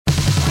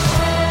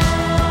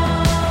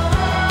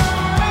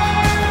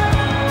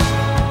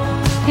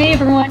Hey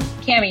everyone,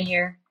 Cammie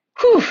here.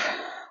 Whew,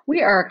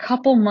 we are a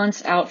couple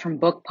months out from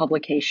book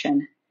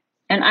publication.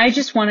 And I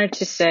just wanted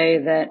to say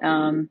that,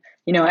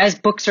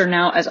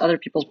 as other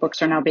people's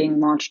books are now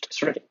being launched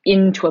sort of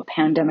into a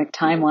pandemic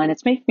timeline,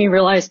 it's making me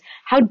realize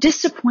how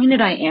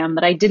disappointed I am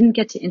that I didn't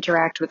get to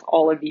interact with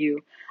all of you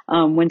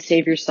when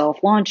Save Yourself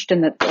launched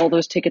and that all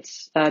those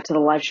tickets to the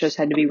live shows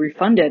had to be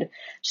refunded.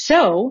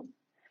 So,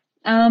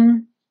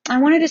 I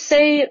wanted to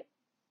say,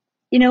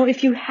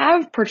 if you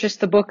have purchased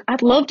the book,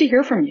 I'd love to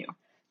hear from you.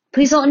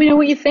 Please let me know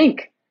what you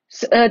think.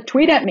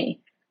 Tweet at me,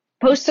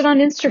 post it on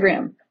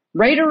Instagram,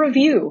 write a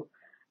review.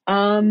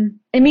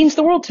 It means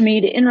the world to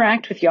me to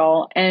interact with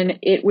y'all, and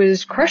it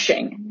was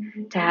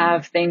crushing to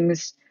have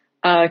things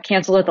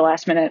canceled at the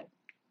last minute,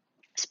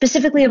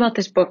 specifically about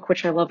this book,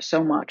 which I love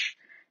so much.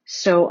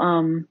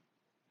 So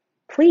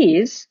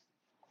please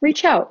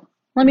reach out.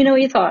 Let me know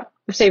what you thought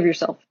of Save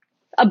Yourself,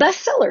 a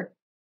bestseller.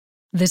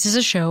 This is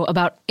a show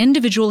about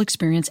individual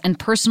experience and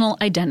personal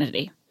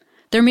identity.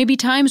 There may be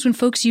times when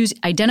folks use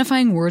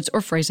identifying words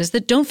or phrases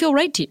that don't feel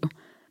right to you.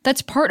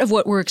 That's part of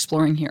what we're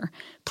exploring here.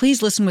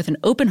 Please listen with an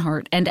open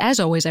heart, and as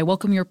always, I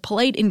welcome your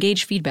polite,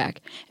 engaged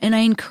feedback, and I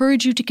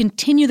encourage you to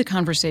continue the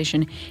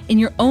conversation in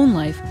your own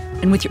life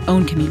and with your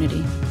own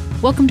community.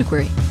 Welcome to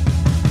Query.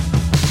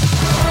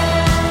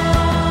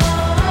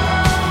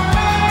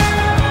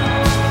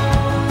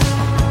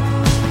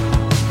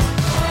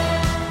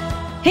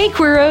 Hey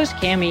Queeros,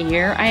 Cammie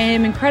here. I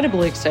am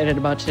incredibly excited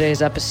about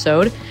today's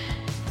episode.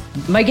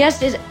 My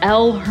guest is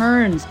Elle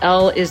Hearns.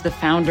 Elle is the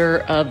founder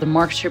of the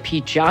Marsha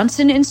P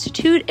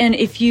Institute. And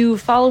if you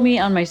follow me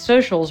on my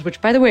socials,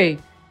 which by the way,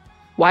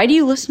 why do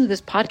you listen to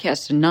this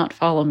podcast and not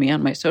follow me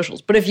on my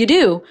socials? But if you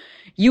do,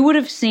 you would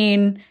have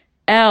seen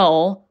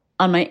Elle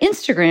on my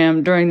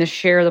Instagram during the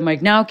Share the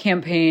Mic Now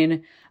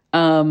campaign.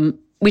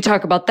 We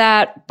talk about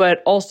that,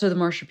 but also the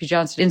Marsha P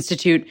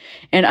Institute.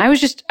 And I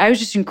was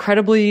just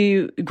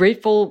incredibly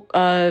grateful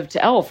to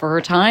Elle for her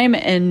time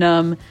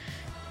and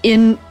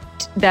in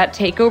that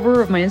takeover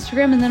of my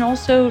Instagram, and then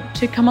also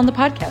to come on the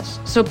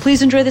podcast. So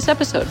please enjoy this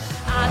episode.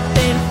 I've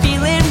been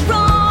feeling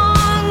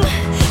wrong,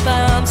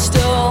 but I'm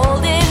still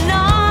holding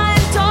on,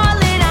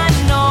 darling.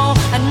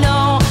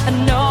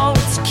 I know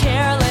it's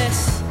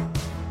careless.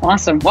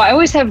 Awesome. Well, I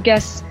always have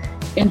guests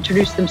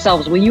introduce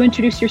themselves. Will you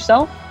introduce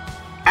yourself?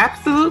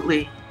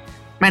 Absolutely.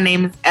 My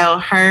name is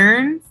Elle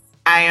Hearns.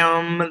 I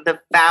am the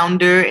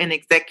founder and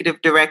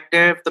executive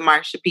director of the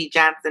Marsha P.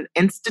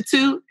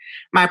 Institute.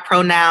 My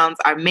pronouns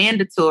are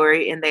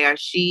mandatory, and they are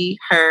she,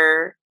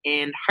 her,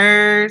 and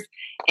hers.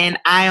 And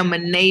I am a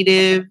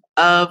native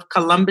of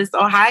Columbus,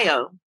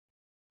 Ohio.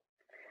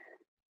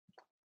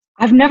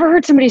 I've never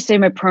heard somebody say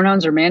my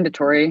pronouns are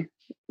mandatory.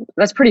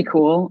 That's pretty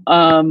cool.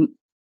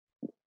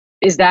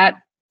 Is that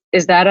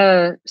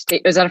a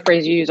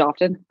phrase you use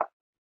often?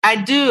 I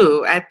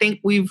do. I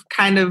think we've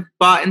kind of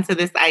bought into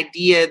this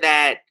idea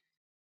that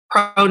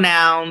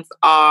pronouns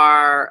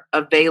are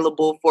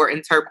available for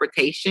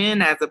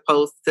interpretation as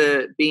opposed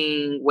to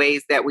being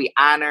ways that we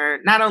honor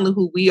not only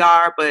who we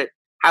are, but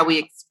how we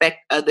expect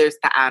others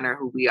to honor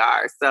who we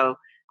are. So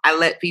I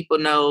let people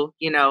know,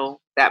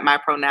 that my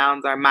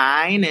pronouns are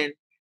mine, and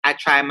I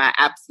try my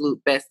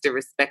absolute best to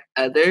respect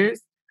others,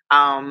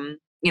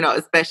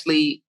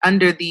 especially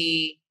under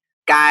the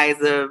guise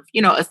of,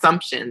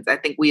 assumptions. I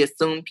think we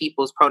assume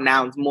people's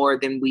pronouns more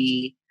than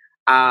we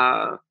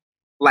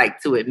like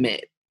to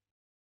admit.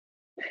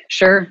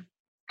 Sure.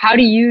 How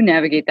do you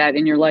navigate that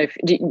in your life?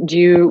 Do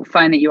you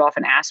find that you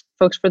often ask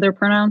folks for their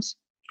pronouns?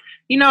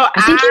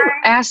 I think you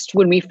asked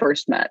when we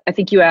first met. I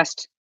think you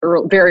asked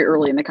very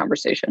early in the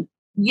conversation.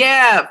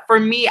 Yeah,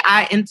 for me,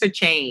 I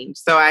interchange.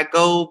 So I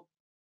go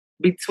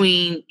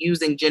between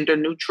using gender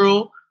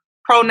neutral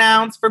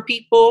pronouns for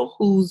people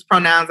whose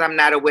pronouns I'm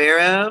not aware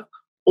of,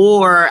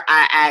 or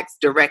I ask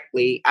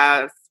directly,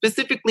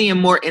 specifically in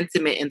more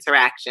intimate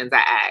interactions I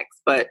ask.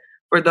 But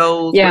for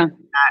those not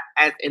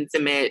as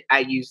intimate, I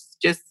use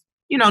just,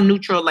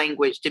 neutral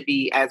language to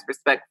be as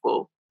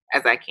respectful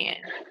as I can.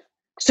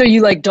 So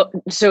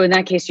so in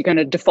that case, you kind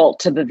of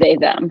default to the they,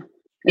 them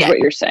is what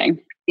you're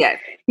saying. Yes.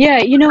 Yeah.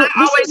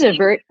 This is a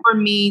very, for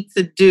me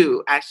to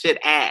do, I should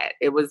add,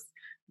 it was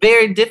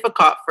very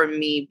difficult for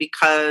me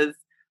because,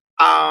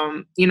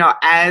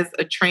 as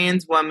a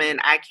trans woman,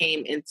 I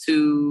came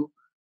into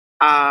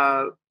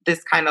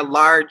this kind of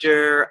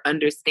larger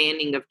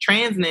understanding of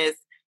transness,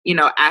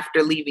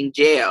 after leaving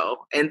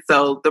jail. And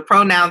so the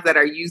pronouns that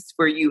are used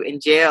for you in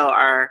jail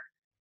are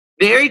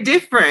very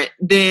different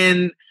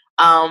than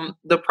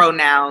the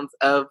pronouns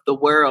of the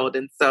world.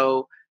 And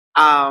so,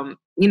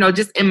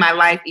 just in my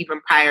life,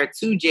 even prior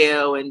to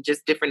jail and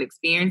just different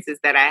experiences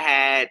that I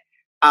had,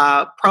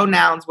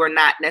 pronouns were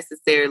not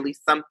necessarily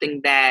something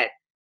that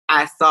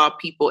I saw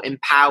people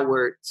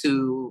empowered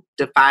to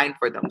define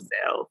for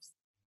themselves.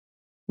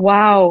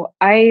 Wow.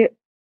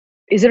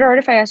 Is it all right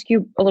if I ask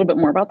you a little bit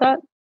more about that?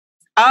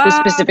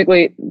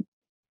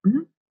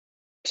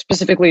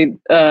 Specifically,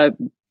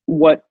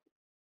 what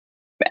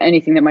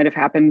anything that might have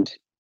happened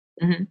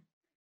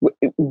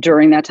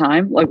during that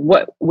time? Like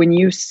when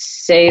you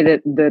say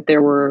that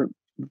there were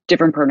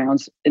different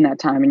pronouns in that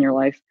time in your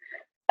life.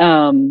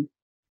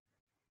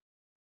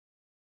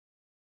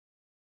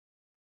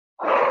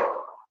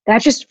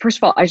 That just, first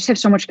of all, I just have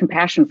so much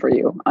compassion for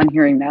you on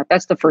hearing that.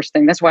 That's the first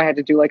thing. That's why I had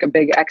to do like a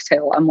big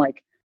exhale. I'm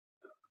like,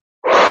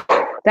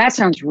 that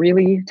sounds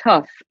really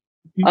tough.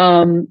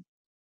 When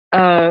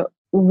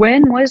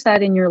was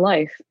that in your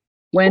life?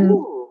 When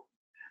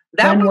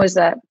was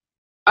that?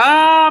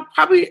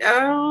 Probably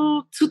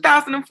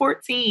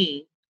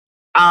 2014.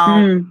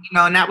 And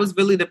that was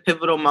really the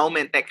pivotal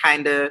moment that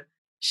kind of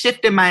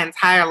shifted my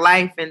entire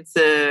life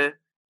into,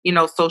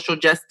 social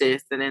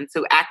justice and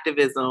into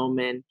activism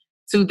and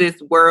to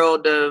this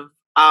world of,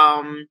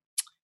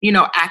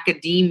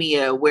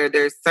 academia where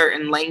there's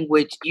certain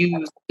language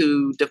used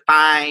to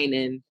define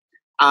and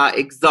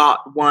exalt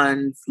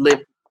one's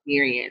lived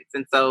experience.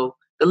 And so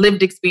the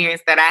lived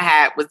experience that I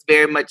had was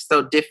very much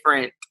so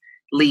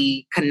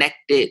differently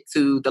connected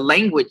to the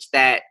language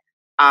that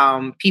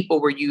people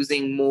were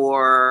using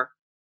more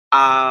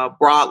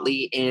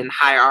broadly in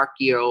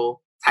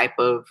hierarchical type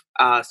of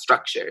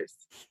structures.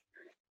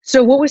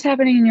 So what was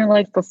happening in your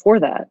life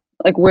before that?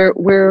 Like where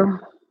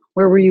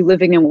were you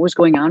living and what was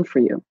going on for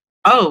you?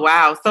 Oh,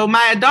 wow. So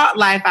my adult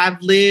life,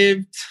 I've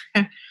lived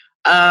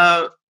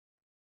back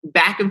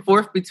and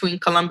forth between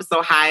Columbus,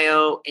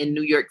 Ohio and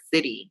New York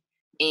City.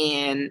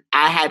 And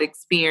I had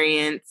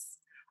experienced,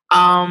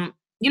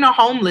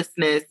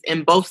 homelessness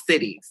in both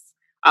cities,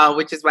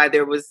 which is why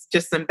there was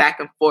just some back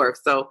and forth.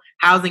 So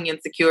housing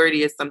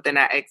insecurity is something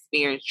I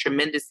experienced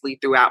tremendously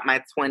throughout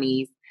my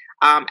 20s.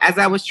 As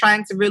I was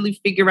trying to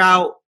really figure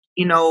out,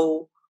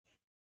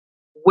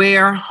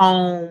 where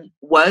home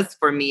was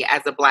for me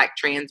as a Black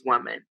trans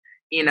woman,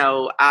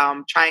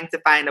 trying to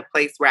find a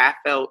place where I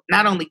felt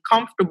not only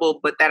comfortable,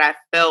 but that I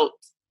felt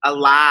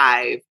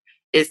alive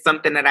is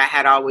something that I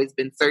had always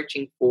been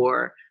searching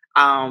for.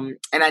 And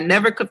I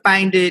never could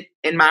find it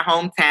in my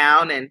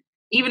hometown. And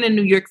even in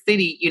New York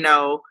City,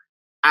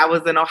 I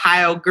was an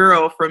Ohio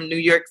girl from New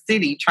York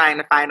City trying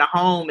to find a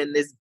home in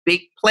this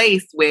big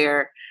place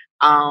where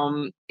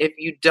if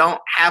you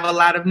don't have a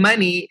lot of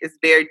money, it's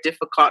very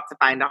difficult to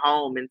find a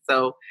home. And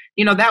so,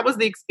 that was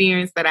the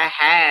experience that I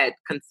had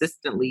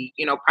consistently,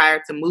 prior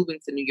to moving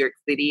to New York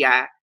City.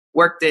 I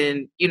worked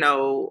in,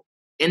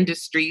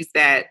 industries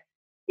that,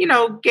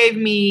 gave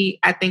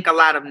me, I think, a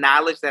lot of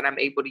knowledge that I'm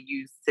able to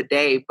use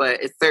today,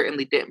 but it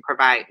certainly didn't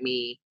provide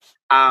me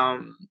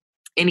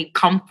any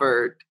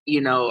comfort,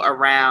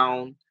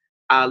 around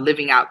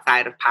living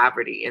outside of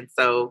poverty. And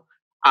so,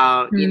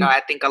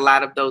 I think a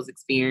lot of those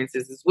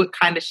experiences is what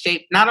kind of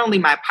shaped not only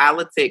my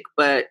politic,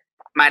 but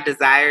my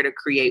desire to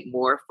create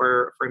more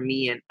for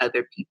me and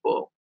other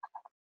people.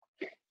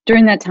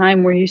 During that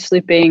time, were you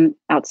sleeping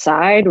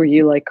outside? Were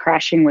you like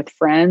crashing with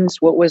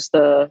friends? What was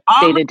the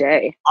day to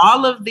day?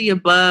 All of the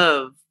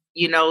above,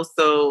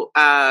 so,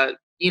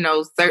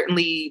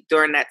 certainly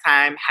during that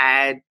time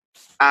had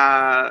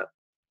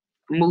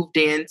moved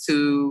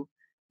into,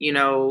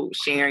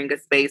 sharing a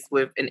space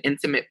with an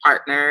intimate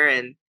partner.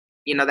 And,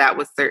 that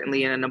was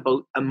certainly an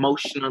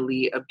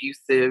emotionally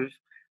abusive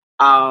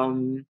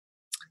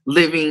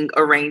living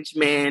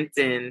arrangement.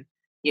 And,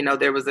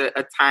 there was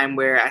a time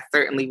where I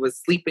certainly was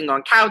sleeping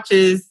on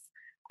couches,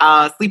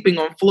 sleeping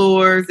on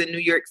floors in New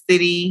York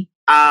City.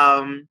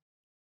 And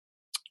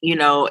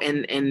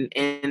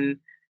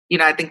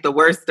I think the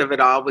worst of it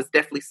all was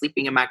definitely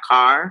sleeping in my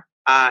car.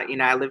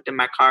 I lived in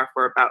my car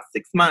for about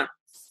 6 months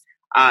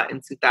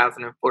in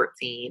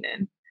 2014.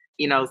 And,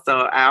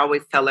 so I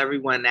always tell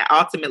everyone that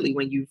ultimately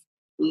when you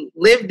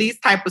live these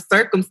type of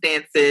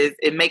circumstances,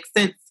 it makes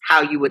sense how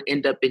you would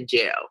end up in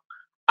jail.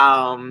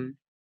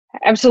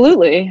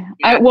 Absolutely.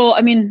 Yeah.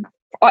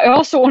 I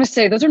also want to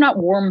say those are not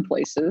warm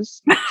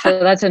places. So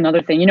that's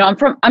another thing. I'm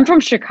from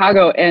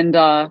Chicago, and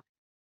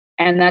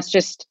that's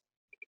just,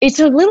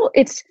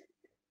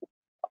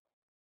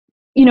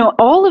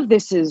 all of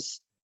this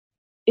is,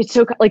 it's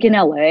so like in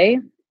LA,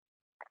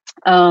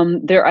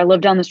 I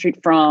live down the street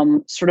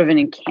from sort of an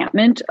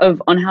encampment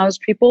of unhoused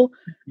people.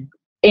 Mm-hmm.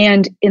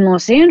 And in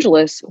Los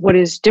Angeles, what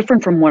is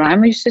different from what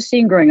I'm used to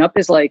seeing growing up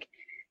is like,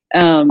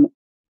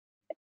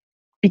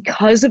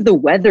 because of the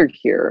weather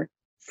here,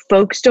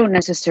 folks don't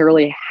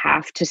necessarily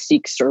have to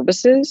seek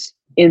services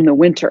in the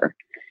winter.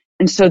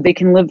 And so they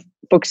can live,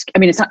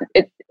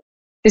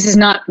 this is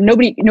not,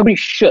 nobody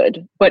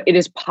should, but it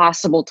is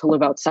possible to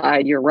live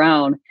outside year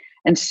round.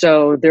 And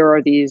so there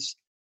are these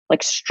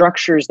like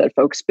structures that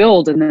folks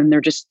build, and then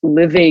they're just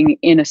living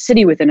in a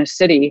city within a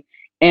city.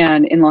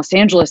 And in Los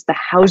Angeles, the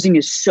housing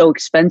is so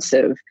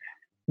expensive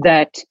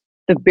that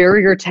the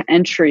barrier to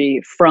entry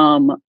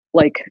from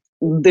like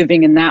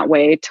living in that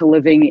way to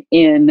living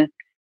in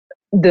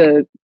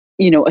the,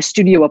 a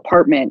studio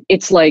apartment,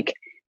 it's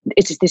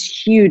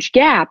this huge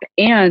gap.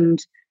 And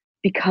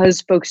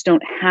because folks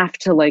don't have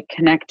to like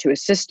connect to a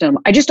system,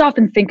 I just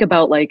often think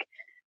about like,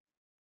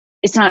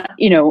 it's not,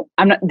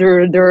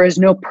 there is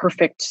no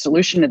perfect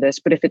solution to this,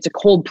 but if it's a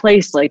cold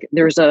place, like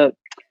there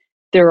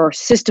are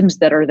systems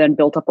that are then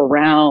built up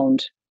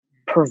around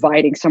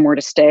providing somewhere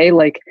to stay.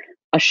 Like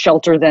a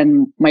shelter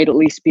then might at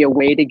least be a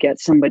way to get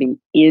somebody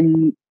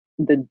in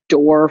the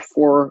door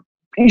for,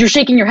 you're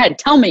shaking your head.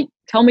 Tell me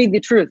the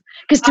truth.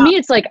 Because to me,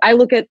 it's like, I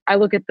look at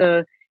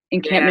the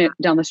encampment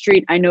down the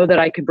street. I know that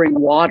I could bring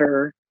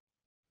water.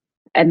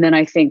 And then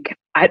I think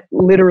I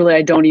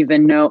don't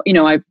even know,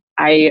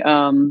 I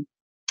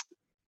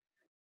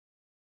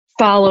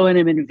follow and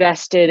am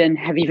invested and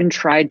have even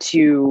tried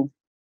to,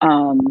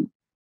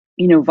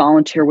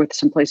 volunteer with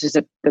some places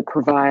that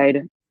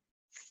provide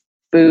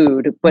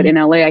food. But in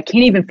LA, I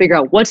can't even figure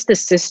out what's the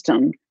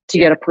system to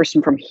get a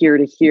person from here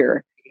to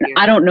here. And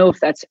I don't know if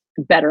that's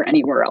better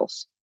anywhere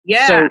else.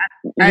 Yeah. So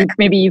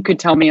maybe you could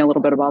tell me a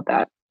little bit about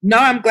that. No,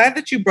 I'm glad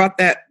that you brought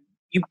that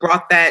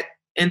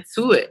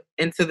into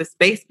the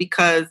space,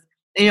 because,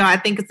 I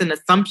think it's an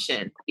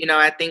assumption.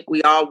 I think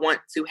we all want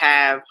to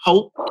have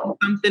hope in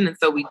something. And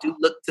so we do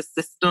look to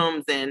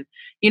systems, and,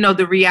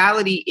 the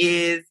reality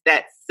is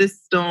that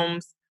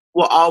systems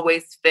will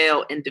always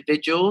fail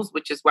individuals,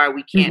 which is why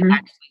we can't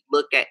actually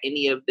look at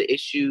any of the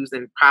issues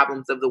and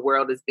problems of the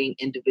world as being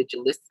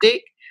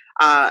individualistic.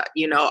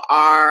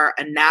 Our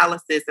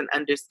analysis and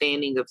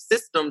understanding of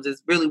systems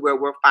is really where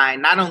we'll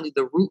find not only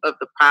the root of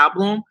the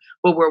problem,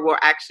 but where we'll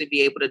actually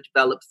be able to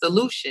develop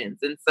solutions.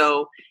 And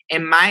so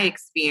in my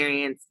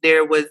experience,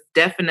 there was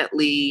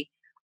definitely,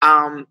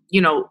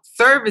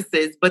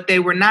 services, but they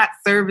were not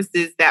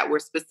services that were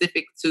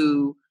specific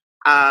to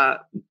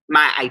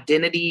my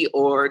identity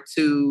or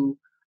to,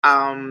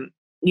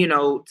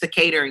 to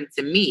catering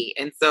to me.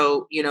 And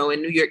so,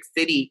 in New York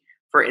City,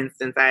 for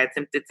instance, I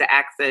attempted to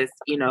access,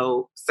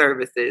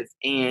 services,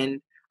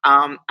 and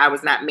I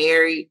was not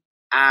married.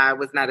 I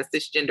was not a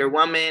cisgender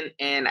woman,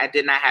 and I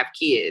did not have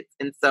kids.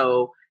 And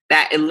so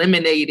that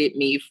eliminated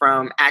me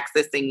from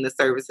accessing the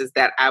services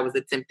that I was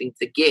attempting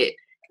to get.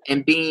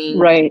 And being,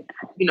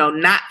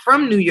 not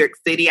from New York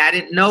City, I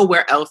didn't know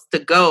where else to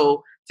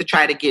go to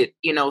try to get,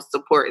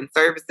 support and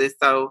services.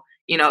 So,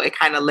 it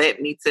kind of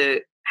led me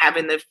to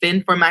having to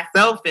fend for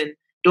myself and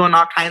doing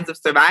all kinds of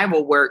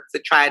survival work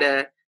to try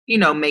to,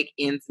 make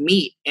ends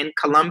meet. In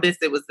Columbus,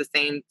 it was the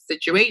same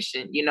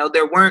situation.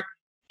 There weren't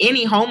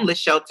any homeless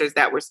shelters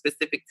that were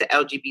specific to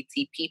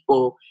LGBT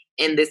people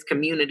in this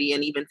community.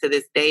 And even to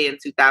this day in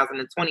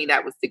 2020,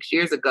 that was 6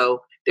 years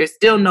ago, there's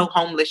still no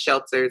homeless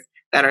shelters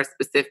that are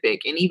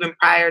specific. And even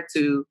prior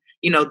to,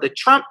 the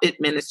Trump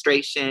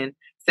administration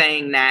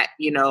saying that,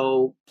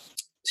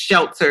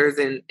 shelters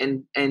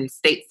and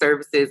state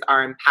services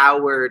are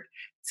empowered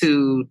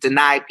to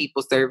deny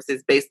people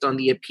services based on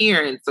the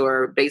appearance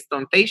or based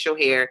on facial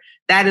hair,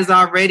 that is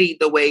already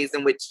the ways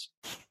in which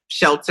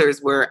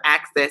shelters were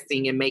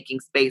accessing and making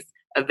space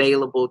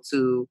available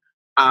to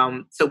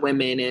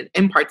women, and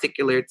in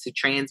particular to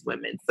trans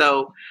women.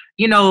 So,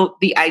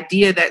 the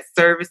idea that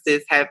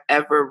services have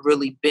ever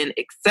really been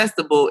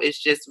accessible is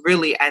just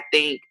really, I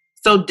think,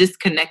 so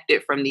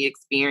disconnected from the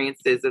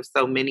experiences of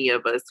so many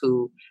of us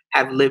who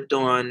have lived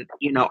on,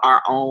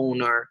 our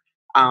own, or,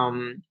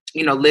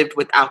 lived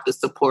without the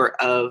support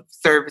of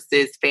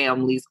services,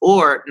 families,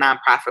 or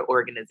nonprofit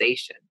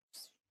organizations.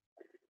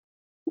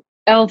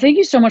 Elle, thank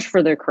you so much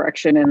for the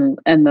correction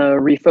and the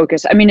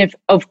refocus. I mean, if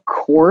of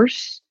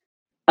course,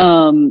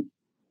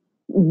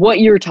 what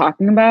you're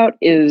talking about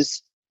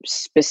is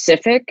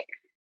specific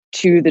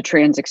to the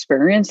trans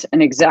experience,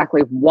 and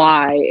exactly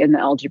why in the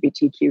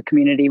LGBTQ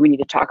community we need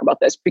to talk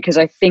about this, because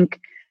I think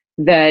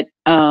that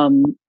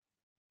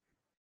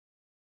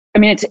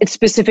it's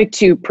specific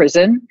to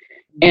prison,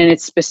 and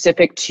it's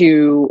specific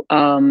to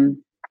the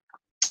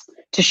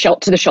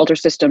shelter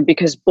system,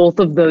 because both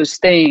of those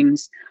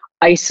things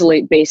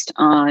isolate based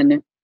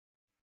on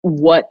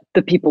what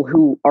the people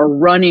who are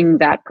running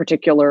that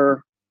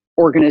particular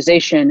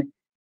organization,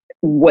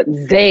 what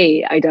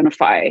they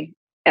identify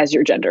as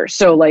your gender.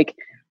 So like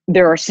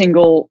the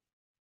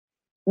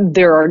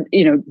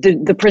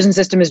prison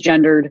system is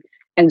gendered,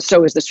 and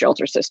so is the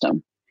shelter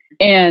system.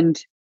 And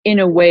in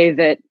a way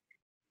that,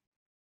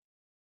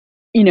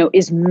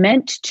 is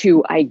meant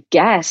to, I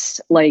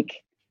guess,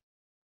 like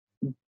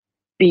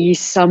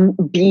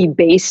be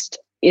based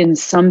in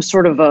some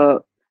sort of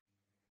a,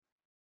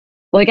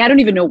 like, I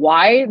don't even know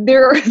why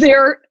they're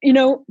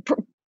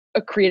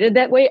created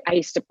that way,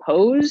 I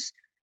suppose,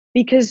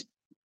 because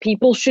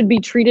people should be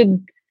treated,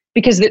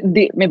 because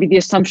maybe the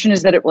assumption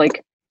is that it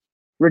like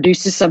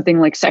reduces something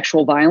like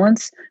sexual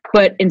violence,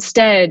 but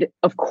instead,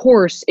 of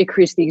course, it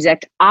creates the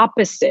exact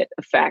opposite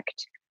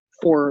effect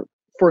for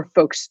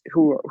folks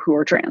who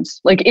are trans.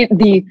 Like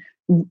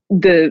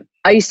the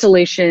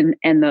isolation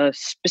and the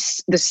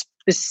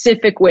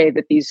specific way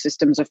that these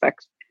systems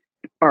affect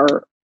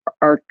our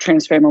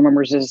trans family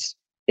members is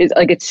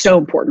like, it's so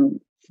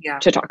important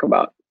to talk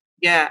about.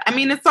 Yeah. I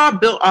mean, it's all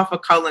built off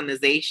of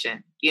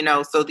colonization,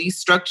 so these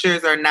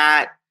structures are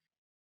not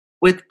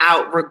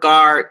without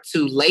regard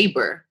to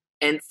labor.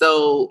 And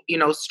so,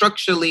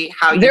 structurally,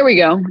 how there we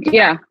go.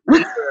 Yeah.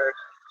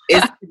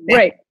 is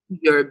right.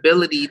 Your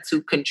ability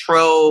to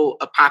control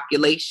a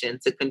population,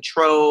 to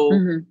control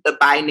the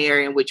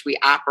binary in which we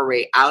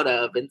operate out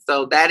of. And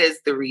so that is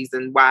the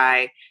reason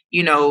why,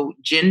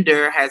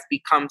 gender has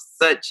become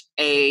such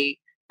a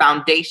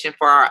foundation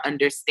for our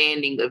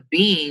understanding of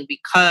being,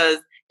 because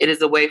It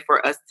is a way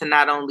for us to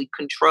not only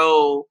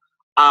control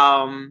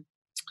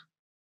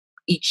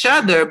each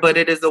other, but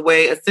it is a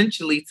way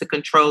essentially to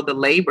control the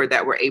labor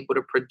that we're able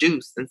to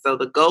produce. And so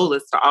the goal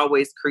is to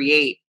always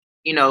create,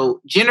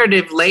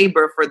 generative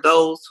labor for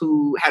those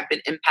who have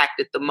been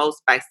impacted the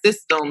most by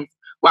systems,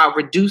 while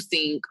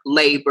reducing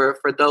labor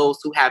for those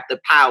who have the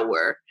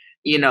power,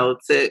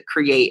 to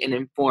create and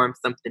inform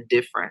something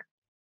different.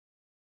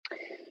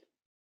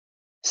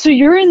 So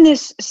you're in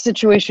this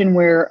situation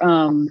where,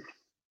 and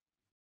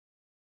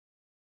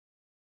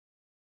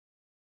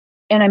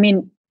I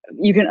mean,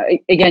 you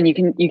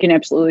can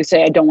absolutely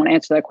say, I don't want to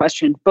answer that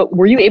question, but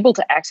were you able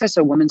to access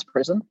a women's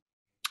prison?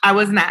 I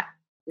was not.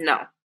 No.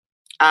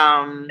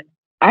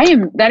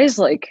 That is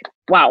like,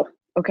 wow.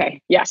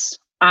 Okay. Yes.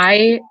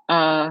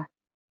 Yeah.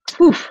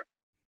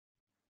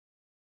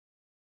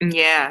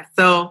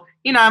 So,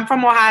 I'm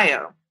from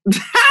Ohio.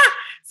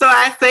 So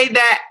I say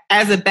that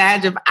as a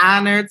badge of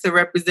honor to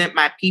represent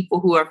my people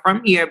who are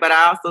from here, but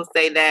I also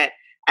say that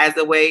as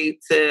a way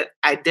to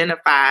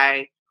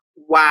identify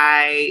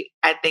why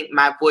I think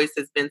my voice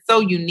has been so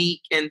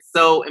unique and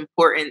so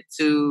important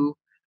to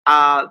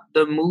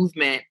the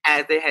movement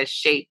as it has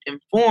shaped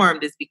and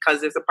formed, is because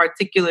there's a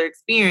particular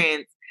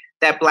experience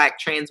that Black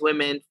trans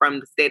women from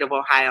the state of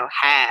Ohio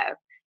have.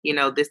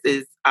 This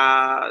is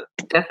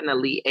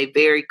definitely a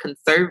very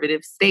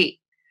conservative state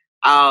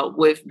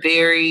with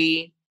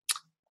very...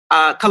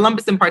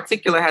 Columbus in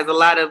particular has a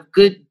lot of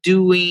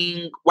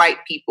good-doing white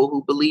people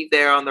who believe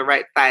they're on the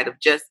right side of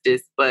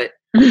justice, but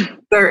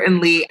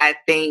certainly, I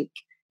think,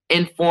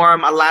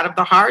 inform a lot of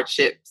the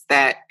hardships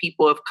that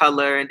people of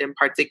color, and in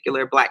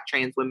particular Black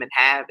trans women,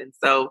 have. And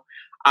so,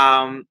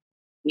 I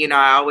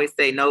always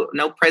say no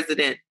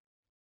president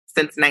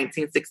since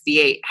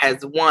 1968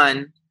 has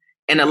won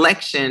an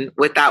election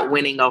without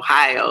winning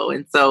Ohio.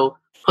 And so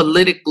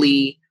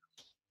politically,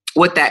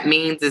 what that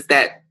means is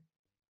that,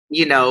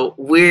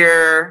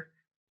 we're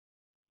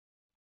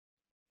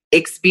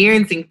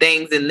experiencing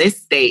things in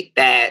this state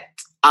that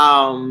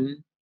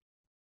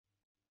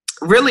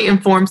really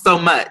inform so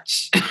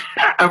much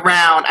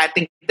around, I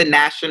think, the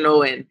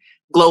national and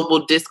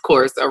global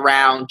discourse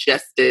around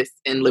justice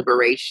and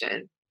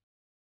liberation.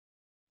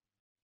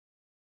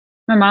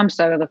 My mom's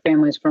side of the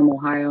family is from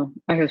Ohio.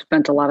 I have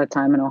spent a lot of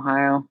time in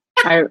Ohio.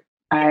 My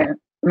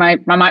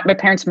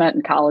parents met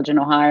in college in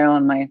Ohio,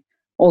 and my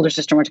older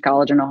sister went to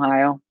college in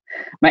Ohio.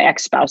 My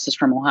ex-spouse is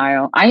from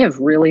Ohio. I have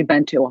really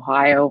been to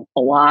Ohio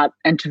a lot,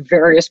 and to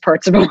various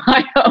parts of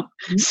Ohio.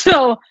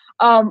 So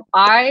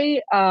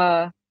I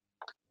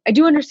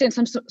do understand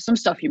some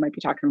stuff you might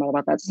be talking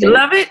about that state. You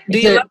love it? Do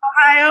you love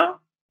Ohio?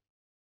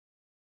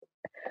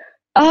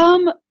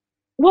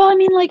 Well, I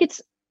mean, like,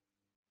 it's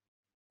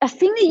a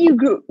thing that you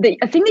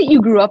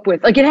grew up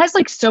with. Like, it has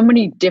like so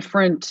many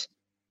different.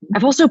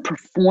 I've also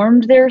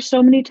performed there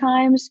so many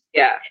times.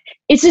 Yeah,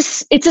 it's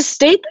a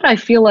state that I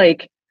feel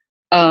like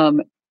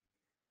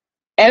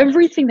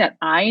everything that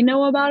I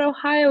know about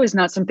Ohio is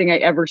not something I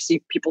ever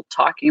see people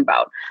talking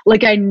about.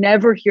 Like, I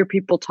never hear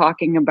people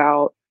talking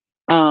about,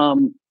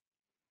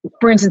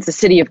 for instance, the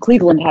city of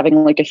Cleveland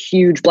having like a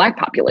huge Black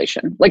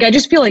population. Like, I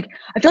feel like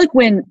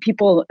when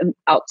people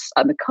out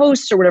on the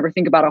coast or whatever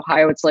think about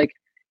Ohio, it's like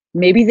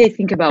maybe they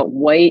think about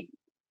white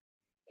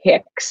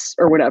Hicks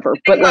or whatever,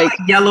 but like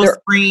Yellow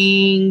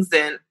Springs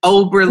and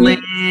Oberlin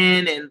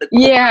and the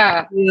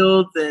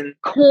fields and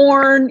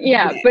corn.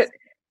 Yeah. Yes.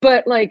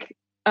 But like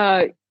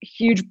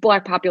huge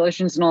Black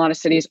populations in a lot of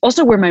cities.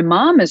 Also, where my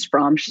mom is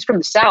from, she's from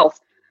the South.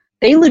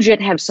 They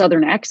legit have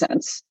Southern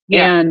accents.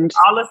 Yeah, and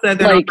all of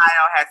Southern Ohio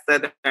has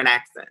Southern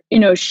accent.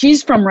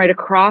 She's from right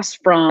across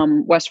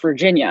from West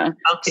Virginia.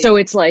 Okay. So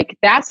it's like,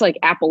 that's like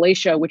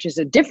Appalachia, which is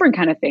a different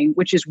kind of thing,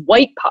 which is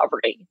white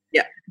poverty.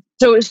 Yeah.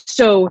 So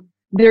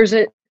there's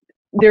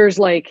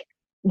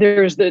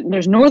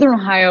Northern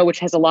Ohio, which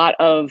has a lot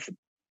of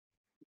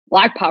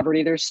Black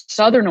poverty. There's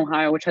Southern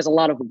Ohio, which has a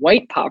lot of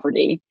white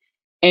poverty.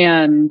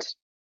 And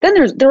then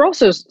there are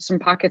also some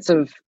pockets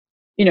of,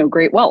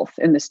 great wealth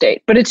in the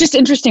state. But it's just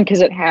interesting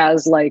because it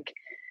has I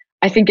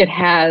think it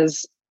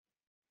has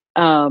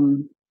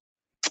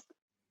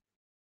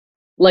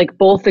like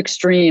both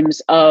extremes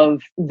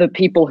of the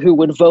people who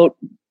would vote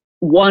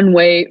one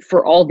way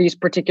for all these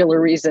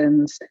particular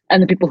reasons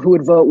and the people who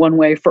would vote one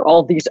way for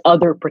all these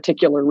other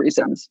particular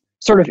reasons,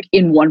 sort of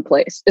in one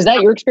place. Is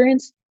that your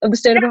experience of the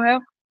state of Ohio?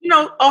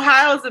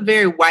 Ohio is a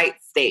very white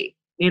state.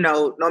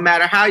 No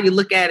matter how you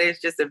look at it,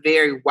 it's just a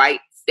very white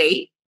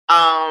state.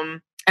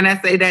 And I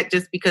say that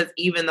just because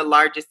even the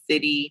largest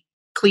city,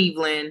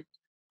 Cleveland,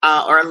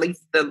 or at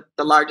least the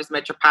largest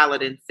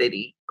metropolitan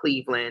city,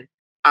 Cleveland,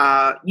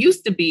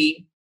 used to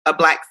be a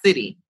Black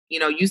city,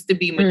 used to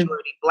be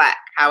majority Black.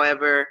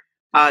 However,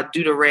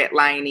 due to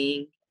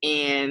redlining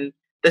and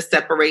the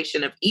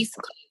separation of East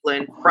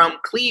Cleveland from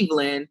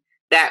Cleveland,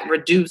 that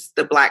reduced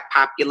the Black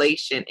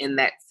population in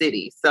that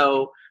city.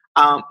 So,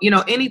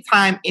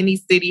 anytime any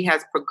city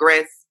has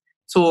progressed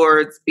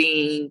towards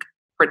being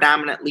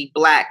predominantly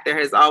Black, there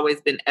has always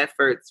been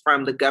efforts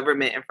from the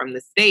government and from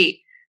the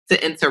state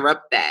to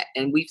interrupt that.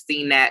 And we've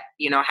seen that,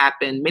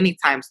 happen many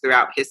times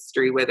throughout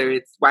history, whether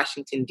it's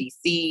Washington,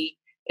 D.C.,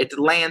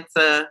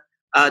 Atlanta,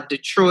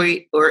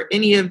 Detroit, or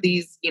any of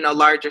these,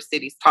 larger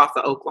cities,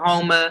 Tulsa,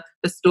 Oklahoma.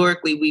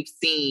 Historically, we've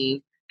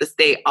seen the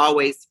state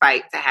always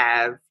fight to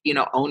have,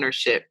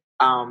 ownership,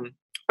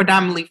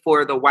 predominantly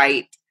for the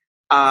white,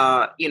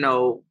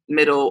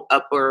 middle,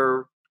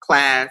 upper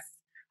class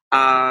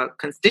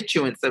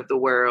constituents of the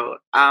world.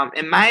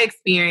 In my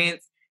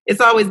experience,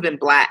 it's always been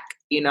Black.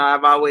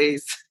 I've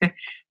always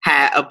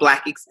had a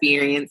Black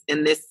experience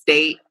in this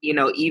state,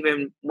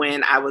 even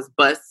when I was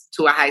bused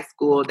to a high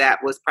school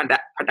that was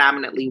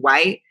predominantly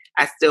white.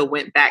 I still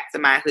went back to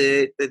my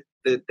hood,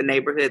 the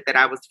neighborhood that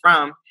I was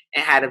from,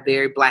 and had a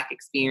very Black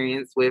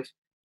experience with,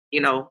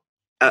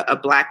 a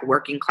Black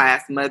working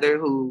class mother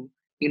who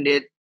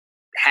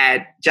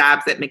had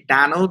jobs at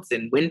McDonald's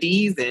and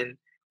Wendy's and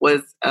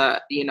was,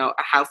 a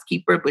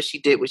housekeeper, but she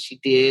did what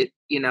she did,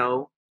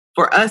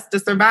 for us to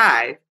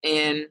survive.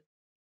 And,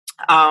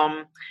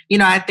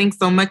 I think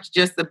so much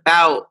just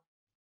about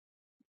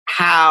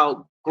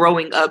how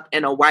growing up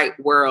in a white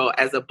world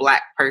as a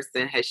Black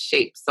person has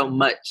shaped so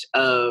much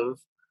of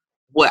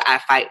what I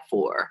fight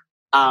for.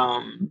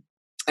 And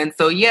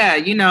so,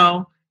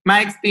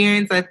 my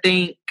experience, I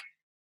think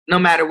no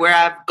matter where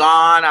I've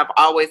gone, I've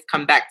always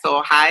come back to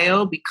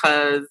Ohio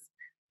because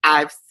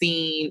I've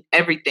seen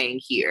everything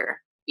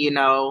here.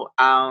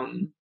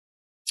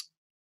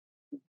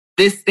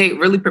 This state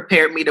really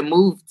prepared me to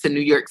move to New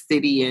York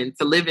City and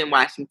to live in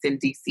Washington,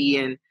 D.C.,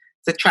 and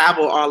to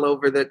travel all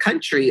over the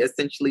country,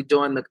 essentially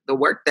doing the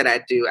work that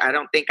I do. I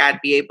don't think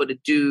I'd be able to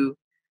do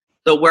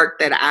the work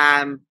that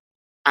I'm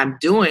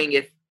doing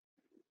if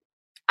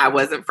I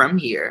wasn't from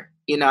here.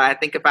 I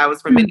think if I was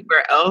from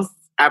anywhere else,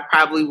 I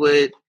probably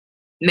would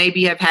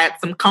maybe have had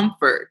some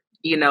comfort,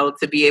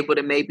 to be able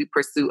to maybe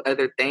pursue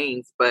other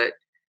things. But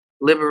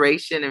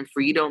liberation and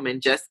freedom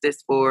and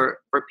justice for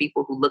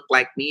people who look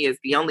like me is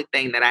the only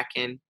thing that I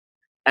can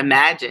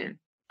imagine.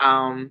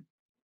 Some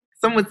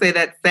would say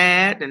that's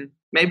sad, and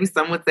maybe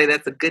some would say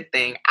that's a good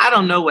thing. I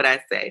don't know what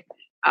I say.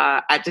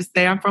 I just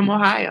say I'm from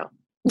Ohio.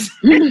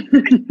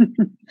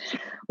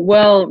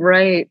 Well,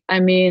 right. I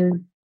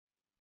mean,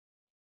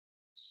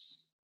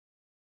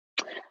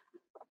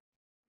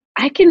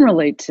 I can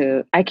relate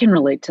to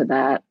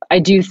that. I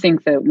do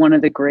think that one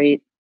of the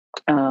great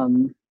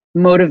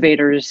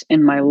motivators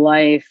in my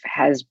life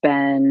has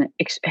been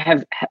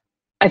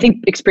I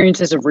think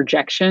experiences of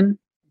rejection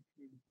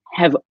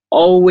have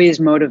always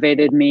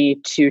motivated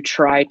me to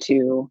try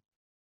to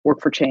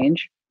work for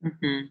change.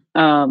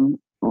 Mm-hmm.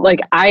 Like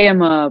I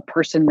am a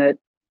person that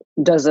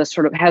does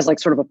has a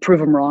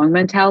prove 'em wrong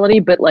mentality,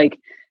 but like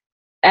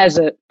as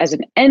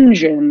an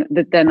engine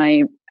that then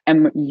I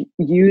am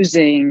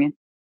using,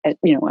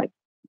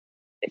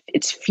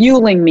 it's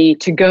fueling me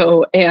to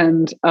go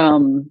and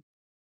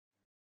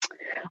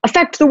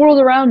affect the world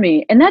around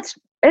me. And that's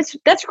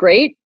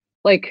great.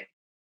 Like,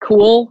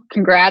 cool.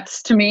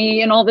 Congrats to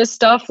me and all this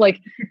stuff.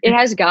 Like it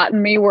has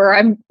gotten me where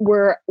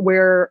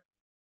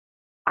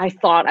I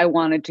thought I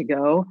wanted to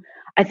go.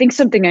 I think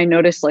something I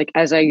noticed like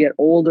as I get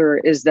older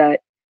is that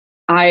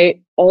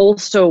I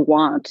also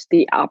want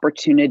the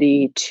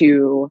opportunity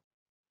to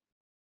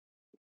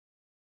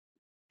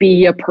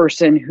be a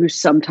person who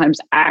sometimes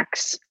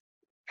acts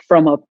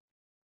from a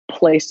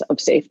place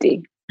of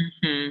safety.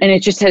 Mm-hmm. And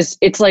it just has,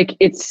 it's like,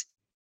 it's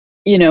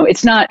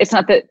not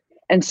that.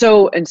 And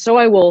so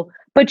I will,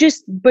 but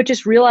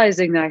just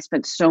realizing that I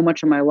spent so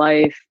much of my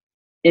life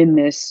in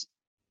this,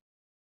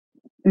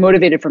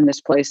 motivated from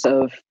this place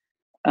of,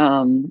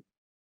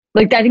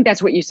 like, I think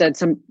that's what you said.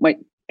 Some might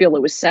feel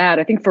it was sad.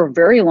 I think for a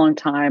very long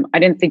time, I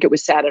didn't think it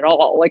was sad at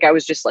all. Like, I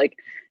was just like,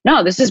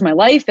 no, this is my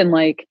life and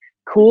like,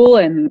 cool.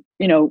 And,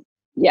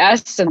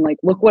 yes. And like,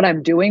 look what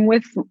I'm doing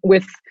with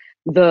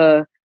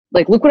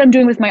look what I'm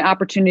doing with my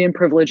opportunity and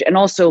privilege. And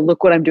also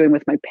look what I'm doing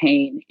with my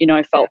pain.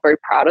 I felt very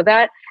proud of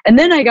that. And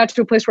then I got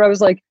to a place where I was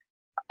like,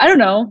 I don't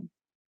know.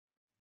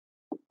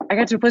 I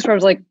got to a place where I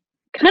was like,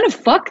 kind of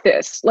fuck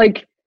this.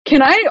 Like,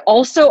 can I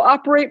also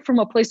operate from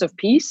a place of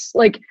peace?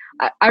 Like,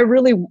 I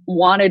really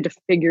wanted to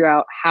figure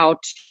out how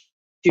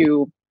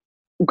to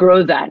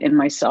grow that in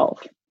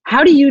myself.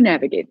 How do you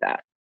navigate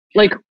that?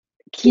 Like,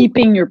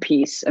 keeping your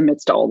peace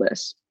amidst all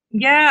this?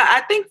 Yeah,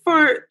 I think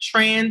for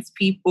trans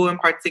people in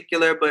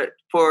particular, but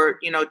for,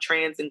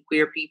 trans and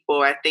queer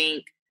people, I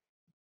think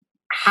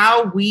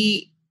how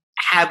we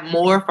have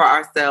more for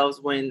ourselves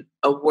when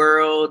a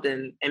world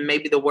and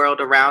maybe the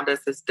world around us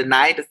has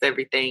denied us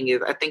everything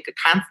is, I think, a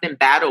constant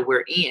battle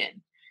we're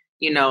in.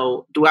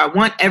 Do I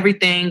want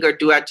everything or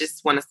do I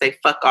just want to say,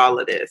 fuck all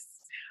of this?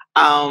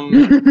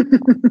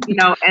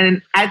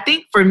 And I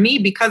think for me,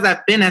 because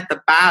I've been at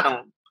the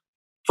bottom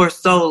for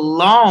so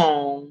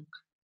long,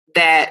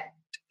 that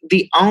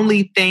the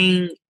only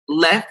thing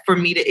left for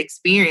me to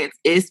experience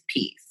is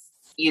peace,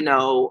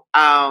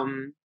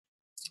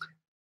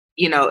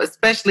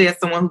 especially as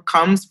someone who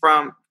comes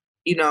from,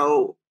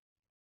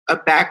 a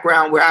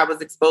background where I was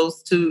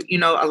exposed to,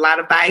 a lot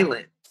of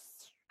violence.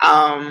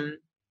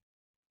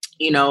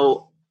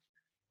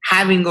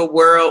 having a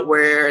world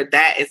where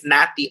that is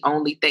not the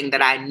only thing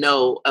that I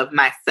know of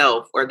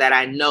myself or that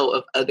I know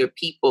of other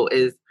people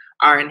is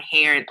our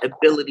inherent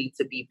ability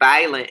to be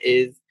violent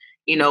is,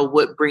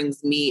 what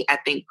brings me, I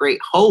think, great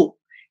hope.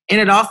 And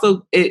it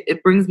also,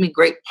 it brings me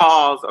great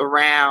pause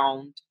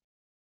around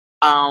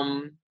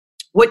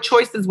what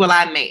choices will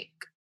I make?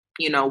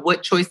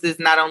 What choices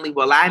not only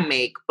will I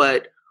make,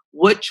 but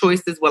what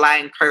choices will I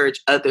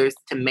encourage others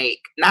to make,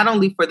 not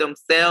only for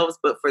themselves,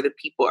 but for the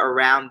people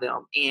around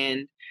them.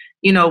 And,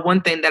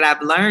 one thing that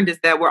I've learned is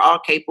that we're all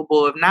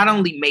capable of not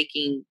only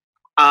making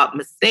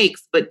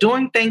mistakes, but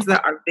doing things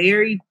that are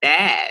very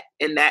bad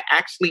and that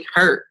actually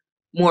hurt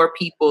more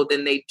people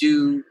than they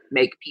do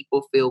make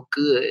people feel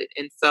good.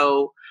 And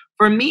so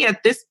for me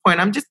at this point,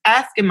 I'm just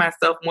asking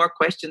myself more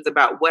questions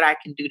about what I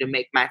can do to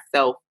make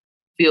myself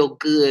feel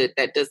good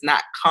that does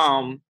not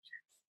come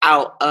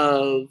out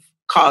of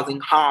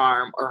causing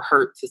harm or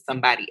hurt to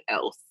somebody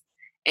else.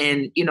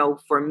 And,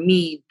 for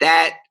me,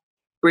 that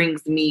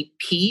brings me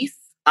peace.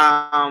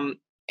 And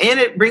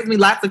it brings me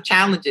lots of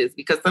challenges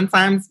because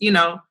sometimes,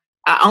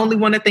 I only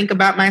want to think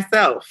about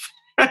myself.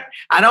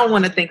 I don't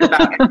want to think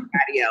about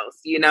everybody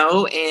else,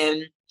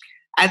 and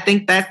I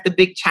think that's the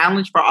big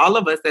challenge for all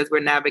of us as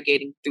we're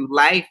navigating through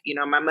life.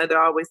 My mother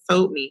always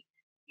told me,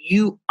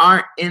 you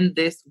aren't in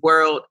this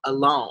world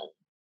alone.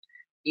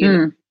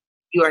 You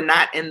are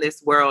not in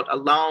this world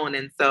alone.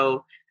 And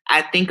so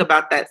I think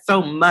about that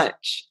so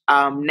much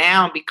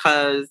now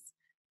because,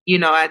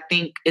 I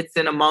think it's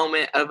in a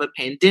moment of a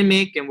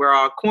pandemic and we're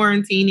all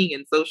quarantining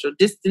and social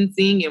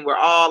distancing and we're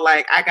all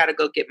like, I got to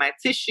go get my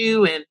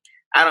tissue and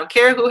I don't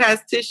care who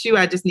has tissue.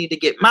 I just need to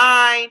get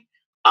mine.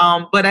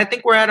 But I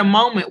think we're at a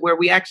moment where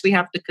we actually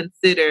have to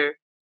consider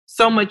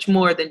so much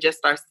more than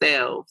just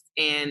ourselves.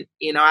 And,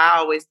 I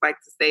always like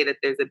to say that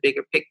there's a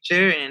bigger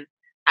picture, and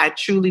I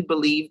truly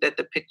believe that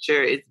the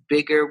picture is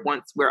bigger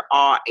once we're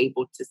all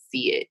able to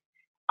see it.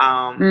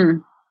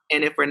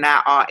 And if we're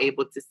not all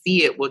able to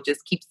see it, we'll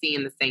just keep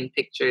seeing the same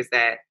pictures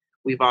that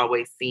we've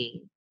always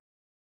seen.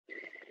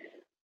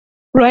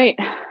 Right.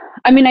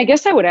 I mean, I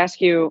guess I would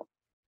ask you,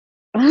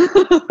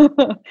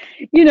 I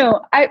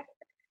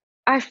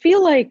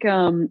feel like,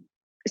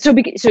 so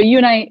you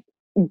and I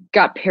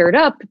got paired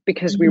up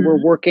because we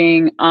were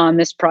working on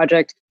this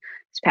project,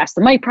 this Pass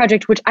the Mic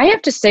project, which I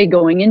have to say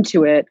going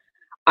into it,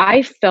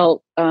 I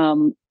felt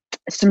some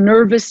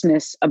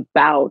nervousness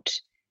about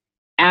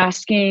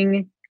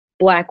asking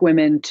Black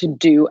women to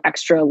do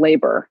extra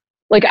labor.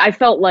 Like I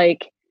felt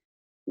like,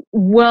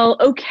 well,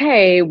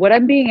 okay, what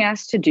I'm being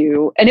asked to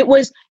do,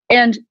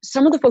 and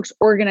some of the folks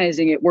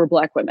organizing it were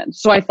Black women.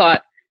 So I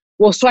thought,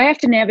 well, so I have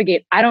to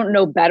navigate, I don't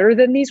know better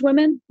than these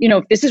women.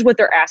 If this is what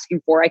they're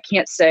asking for, I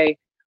can't say,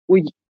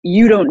 well,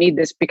 you don't need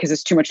this because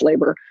it's too much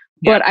labor.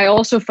 Yeah. But I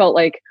also felt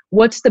like,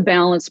 what's the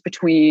balance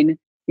between,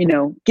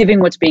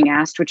 giving what's being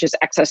asked, which is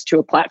access to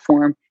a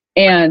platform,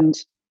 and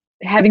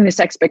having this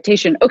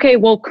expectation, okay,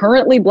 well,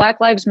 currently Black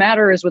Lives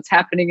Matter is what's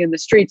happening in the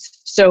streets.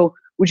 So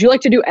would you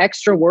like to do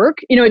extra work?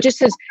 It just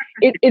says,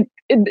 it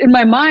in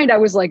my mind, I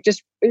was like,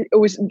 it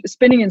was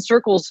spinning in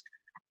circles.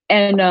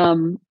 And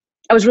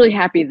I was really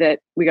happy that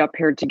we got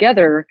paired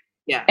together.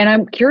 Yeah. And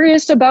I'm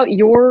curious about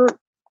your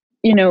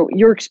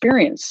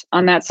experience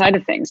on that side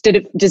of things.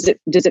 Does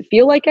it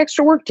feel like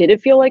extra work? Did it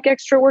feel like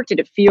extra work?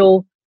 Did it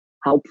feel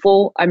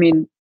helpful? I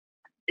mean,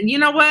 you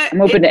know what?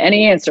 I'm open to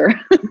any answer.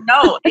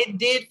 No, it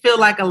did feel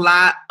like a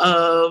lot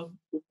of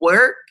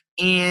work.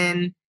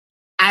 And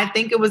I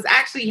think it was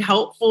actually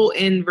helpful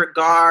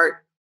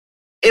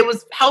it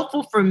was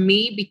helpful for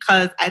me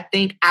because I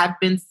think I've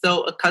been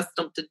so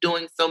accustomed to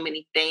doing so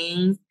many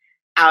things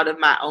out of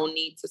my own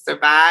need to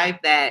survive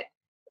that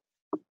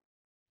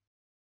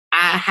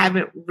I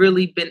haven't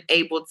really been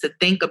able to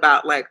think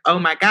about like, oh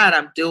my God,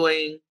 I'm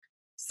doing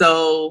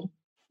so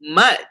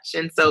much.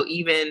 And so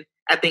even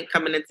I think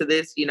coming into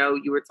this,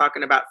 you were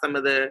talking about some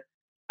of the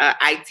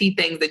IT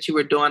things that you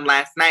were doing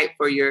last night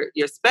for your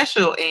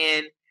special.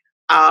 And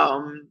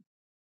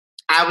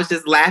I was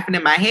just laughing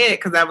in my head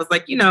because I was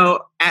like,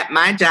 at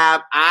my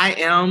job, I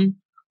am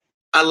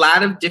a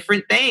lot of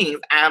different things.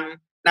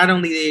 I'm not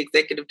only the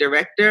executive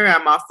director,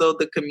 I'm also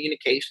the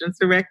communications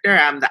director.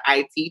 I'm the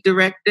IT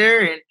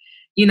director. And,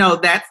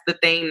 that's the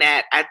thing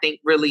that I think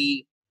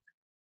really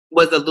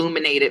was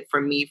illuminated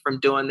for me from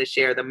doing the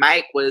Share the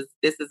Mic was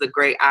this is a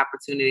great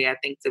opportunity, I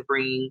think, to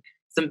bring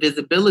some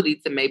visibility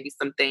to maybe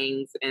some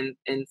things and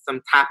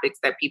some topics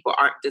that people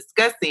aren't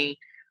discussing.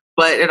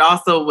 But it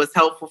also was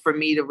helpful for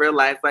me to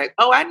realize like,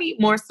 oh, I need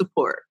more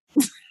support.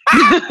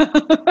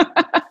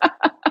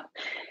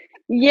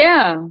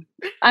 Yeah.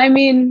 I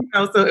mean,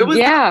 so it was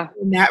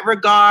in that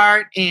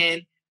regard.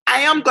 And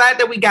I am glad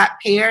that we got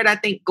paired. I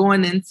think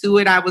going into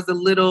it, I was a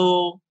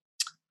little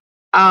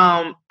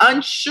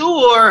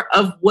unsure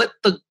of what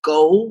the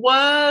goal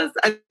was.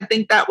 I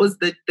think that was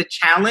the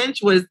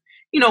challenge was,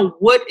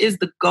 what is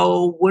the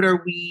goal? What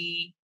are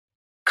we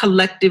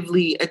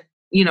collectively,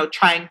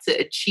 trying to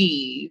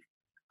achieve?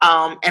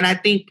 And I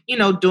think,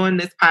 doing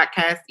this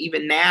podcast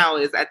even now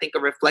is, I think, a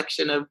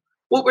reflection of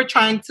what we're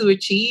trying to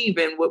achieve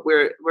and what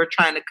we're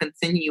trying to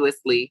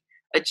continuously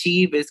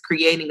achieve is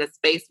creating a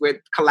space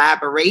where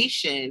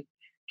collaboration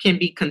can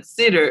be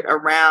considered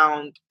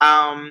around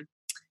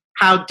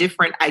how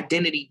different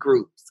identity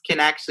groups can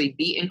actually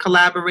be in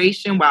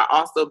collaboration while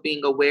also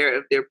being aware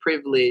of their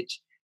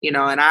privilege, and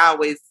I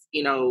always,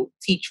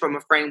 teach from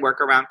a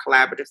framework around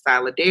collaborative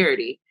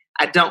solidarity.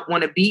 I don't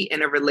want to be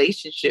in a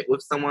relationship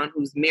with someone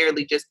who's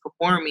merely just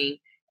performing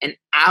an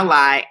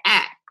ally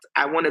act.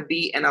 I want to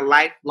be in a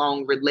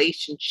lifelong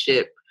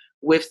relationship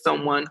with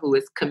someone who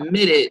is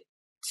committed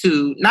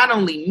to not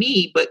only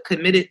me, but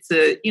committed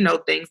to,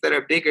 things that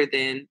are bigger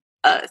than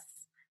us.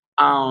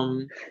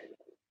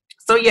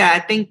 So yeah, I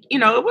think, it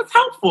was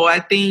helpful. I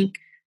think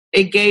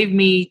it gave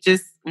me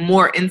just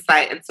more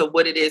insight into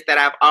what it is that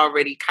I've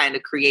already kind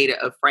of created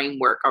a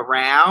framework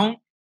around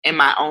in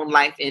my own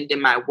life and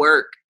in my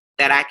work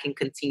that I can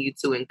continue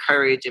to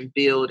encourage and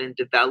build and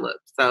develop.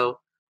 So,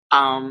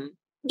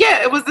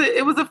 yeah, it was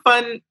a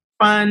fun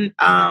experience.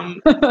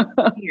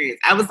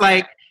 I was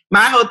like,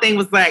 my whole thing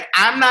was like,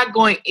 I'm not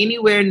going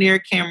anywhere near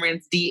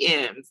Cameron's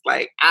DMs.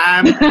 Like,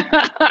 I'm in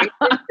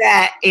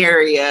that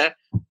area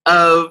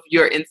of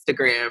your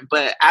Instagram.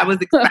 But I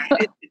was excited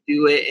to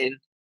do it and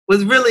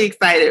was really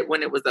excited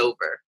when it was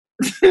over.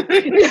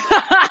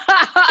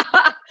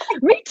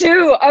 Me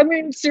too. I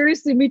mean,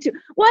 seriously, me too.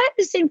 Well, I have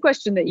the same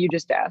question that you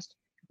just asked,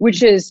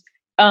 which is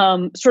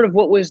sort of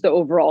what was the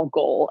overall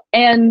goal?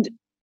 And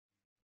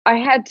I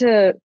had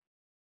to,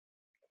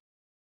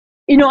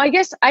 I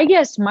guess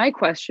my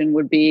question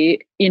would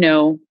be,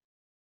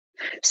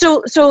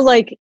 so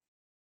like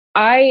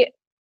I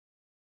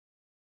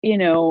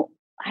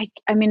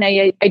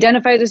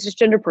identify as a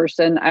cisgender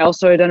person. I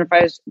also identify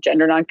as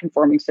gender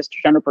nonconforming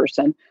cisgender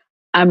person.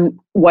 I'm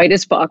white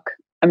as fuck.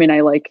 I mean,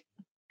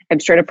 I'm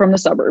straight up from the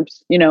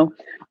suburbs, and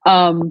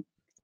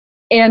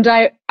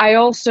I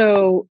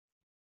also,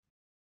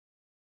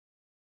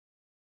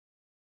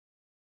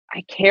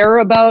 I care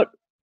about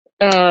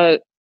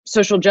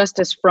social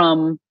justice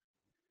from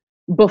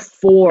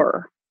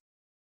before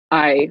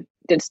I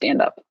did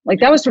stand up. Like,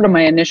 that was sort of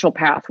my initial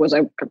path. Was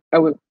I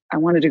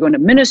wanted to go into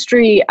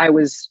ministry. I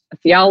was a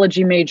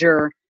theology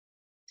major.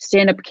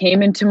 Stand up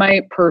came into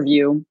my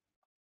purview,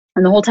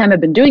 and the whole time I've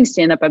been doing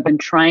stand up, I've been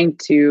trying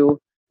to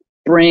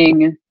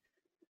bring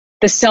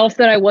the self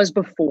that I was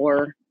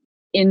before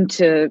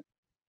into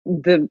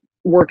the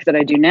work that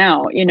I do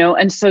now,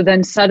 and so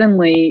then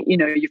suddenly,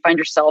 you find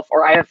yourself,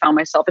 or I have found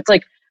myself, it's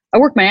like I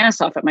work my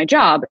ass off at my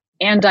job,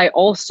 and I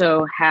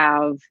also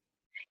have,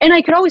 and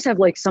I could always have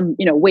like some,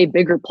 way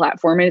bigger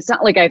platform. And it's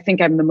not like I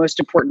think I'm the most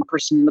important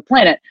person on the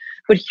planet,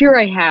 but here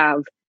I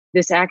have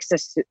this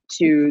access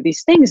to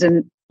these things.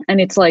 And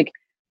it's like,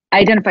 I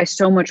identify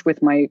so much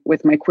with my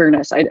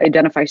queerness. I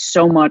identify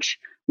so much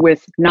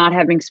with not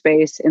having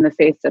space in the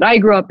faith that I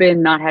grew up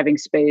in, not having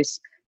space,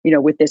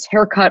 with this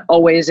haircut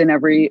always in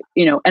every,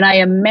 and I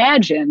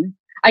imagine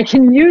I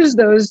can use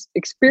those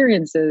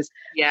experiences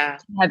to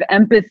have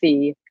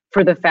empathy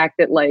for the fact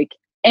that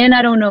and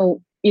I don't know,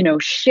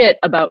 shit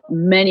about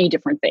many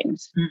different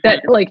things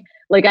that I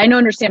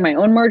understand my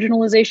own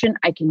marginalization.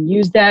 I can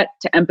use that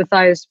to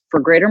empathize for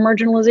greater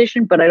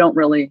marginalization, but I don't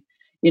really,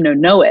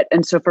 know it.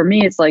 And so for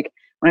me, it's like,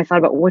 when I thought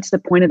about what's the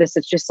point of this,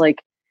 it's just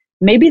like,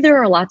 maybe there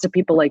are lots of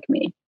people like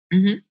me,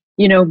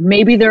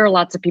 maybe there are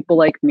lots of people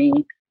like me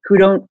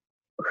who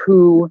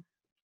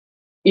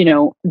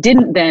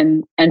didn't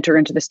then enter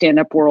into the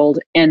stand-up world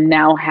and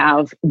now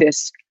have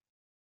this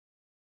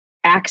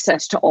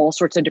access to all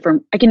sorts of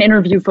different, I can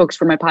interview folks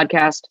for my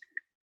podcast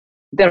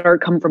that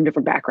come from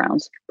different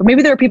backgrounds, but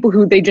maybe there are people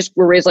who they just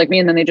were raised like me,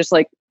 and then they just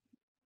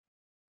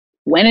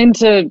went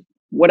into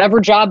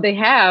whatever job they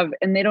have,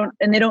 and they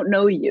don't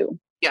know you.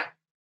 Yeah.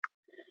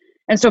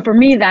 And so for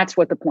me, that's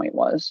what the point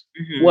was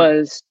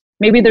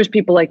maybe there's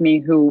people like me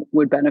who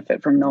would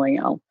benefit from knowing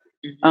Elle.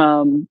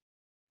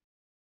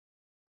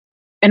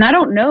 And I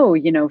don't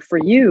know, for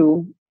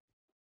you,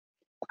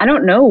 I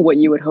don't know what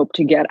you would hope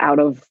to get out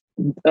of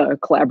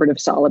collaborative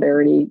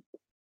solidarity.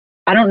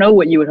 I don't know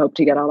what you would hope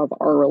to get out of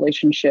our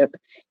relationship.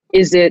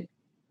 Is it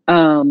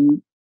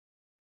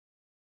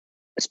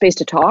space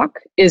to talk?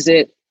 Is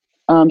it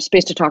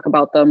space to talk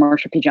about the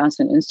Marsha P.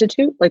 Johnson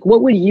Institute? Like,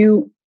 what would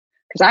you,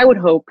 because I would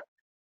hope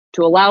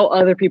to allow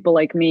other people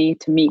like me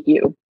to meet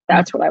you.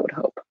 That's what I would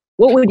hope.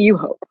 What would you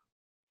hope?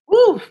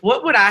 Ooh,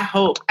 what would I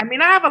hope? I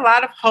mean, I have a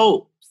lot of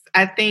hopes.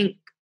 I think,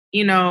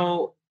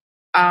 I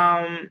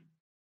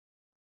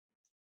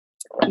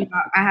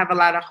have a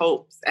lot of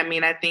hopes. I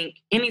mean, I think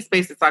any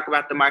space to talk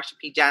about the Marsha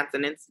P.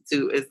 Johnson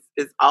Institute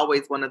is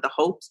always one of the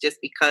hopes, just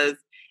because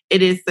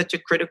it is such a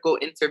critical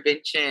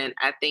intervention,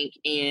 I think,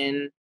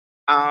 in,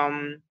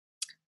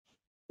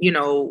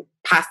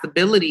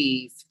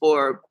 possibilities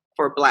for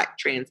Black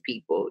trans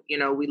people.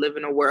 We live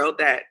in a world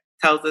that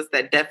tells us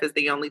that death is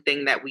the only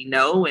thing that we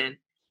know. And,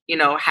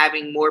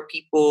 having more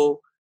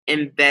people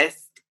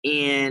invest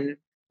in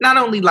not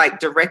only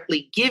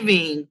directly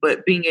giving,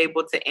 but being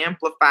able to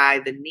amplify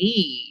the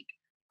need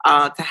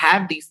to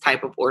have these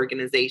type of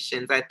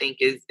organizations, I think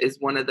is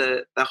one of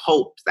the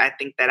hopes I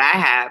think that I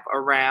have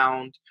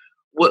around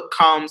what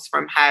comes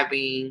from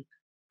having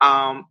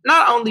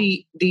not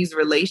only these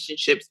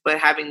relationships, but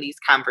having these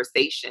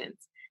conversations.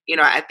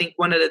 I think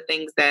one of the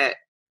things that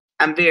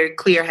I'm very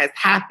clear has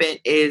happened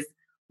is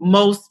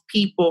most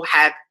people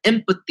have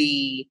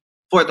empathy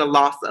for the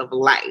loss of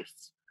life.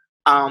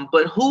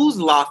 But whose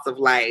loss of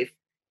life,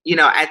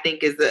 I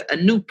think is a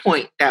new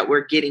point that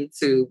we're getting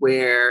to,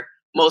 where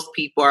most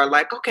people are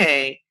like,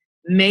 okay,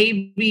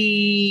 maybe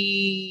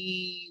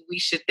we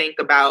should think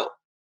about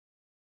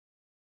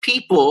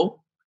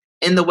people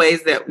in the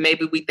ways that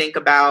maybe we think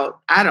about,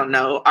 I don't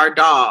know, our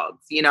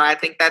dogs. I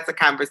think that's a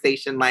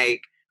conversation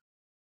like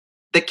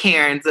the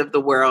Karens of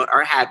the world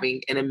are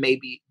having in a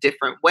maybe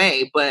different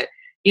way. But,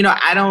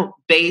 I don't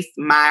base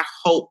my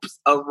hopes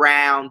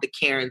around the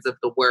Karens of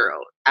the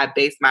world. I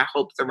base my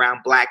hopes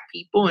around Black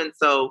people. And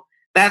so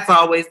that's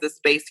always the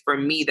space for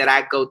me that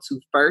I go to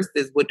first,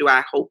 is what do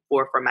I hope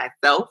for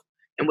myself?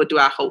 And what do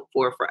I hope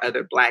for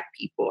other Black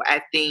people?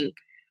 I think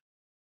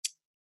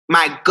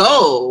my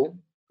goal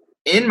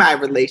in my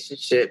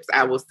relationships,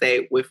 I will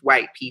say, with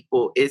white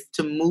people is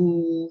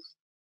to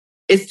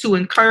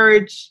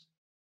encourage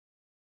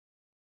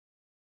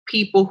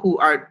people who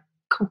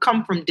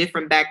come from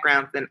different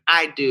backgrounds than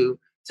I do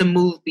to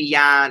move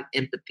beyond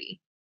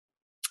empathy.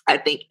 I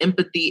think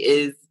empathy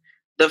is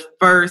the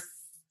first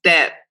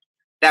step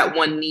that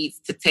one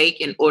needs to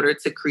take in order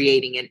to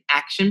creating an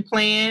action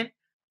plan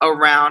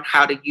around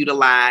how to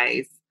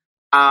utilize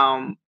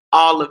all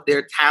of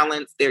their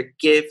talents, their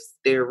gifts,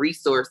 their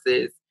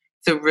resources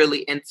to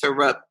really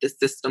interrupt the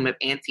system of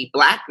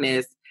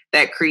anti-Blackness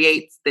that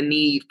creates the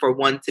need for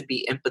one to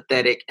be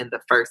empathetic in the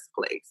first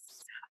place.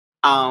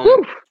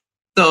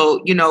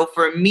 So,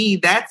 for me,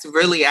 that's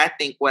really, I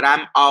think, what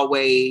I'm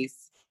always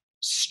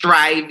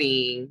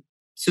striving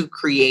to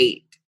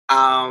create,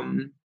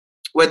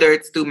 whether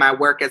it's through my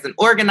work as an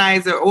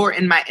organizer or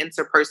in my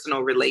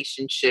interpersonal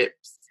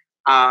relationships,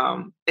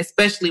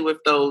 especially with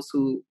those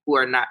who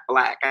are not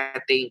Black. I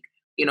think,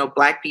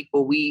 Black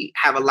people, we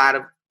have a lot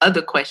of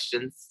other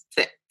questions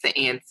to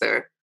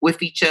answer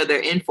with each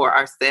other and for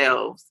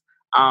ourselves.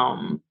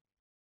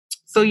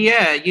 So,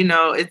 yeah,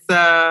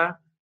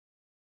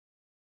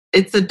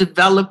 it's a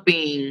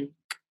developing,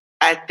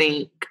 I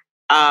think,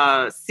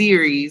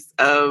 series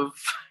of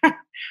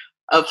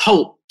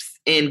hopes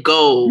and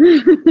goals.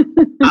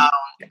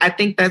 I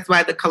think that's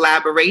why the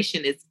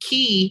collaboration is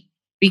key,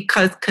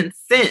 because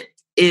consent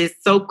is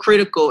so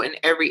critical in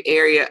every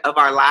area of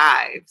our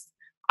lives.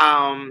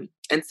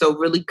 And so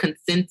really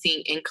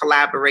consenting in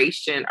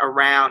collaboration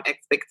around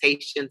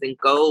expectations and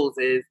goals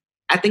is,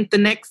 I think, the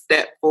next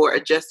step for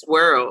a just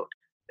world,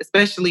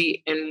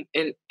 especially in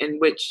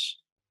which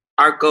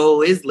our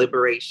goal is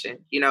liberation,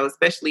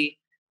 especially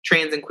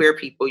trans and queer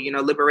people.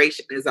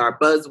 Liberation is our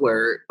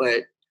buzzword,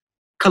 but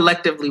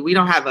collectively, we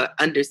don't have an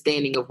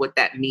understanding of what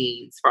that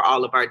means for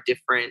all of our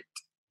different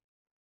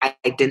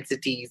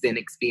identities and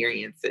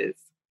experiences.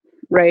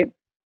 Right.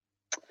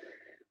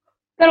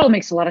 That all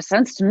makes a lot of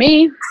sense to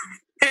me.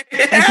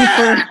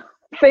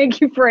 Thank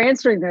you for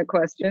answering that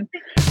question.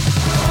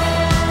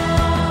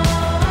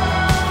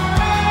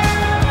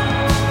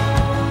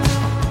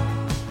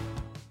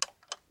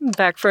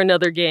 Back for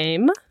another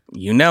game.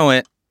 You know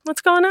it.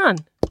 What's going on?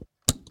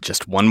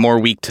 Just one more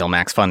week till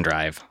Max Fun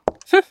Drive.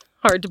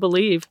 Hard to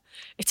believe.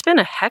 It's been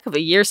a heck of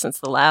a year since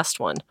the last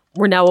one.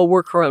 We're now a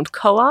worker-owned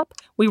co-op.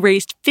 We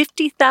raised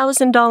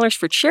 $50,000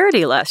 for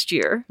charity last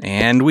year.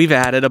 And we've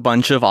added a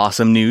bunch of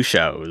awesome new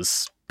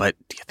shows. But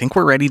do you think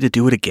we're ready to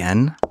do it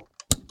again?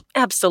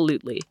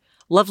 Absolutely.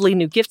 Lovely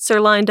new gifts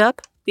are lined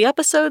up. The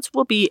episodes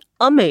will be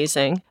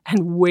amazing,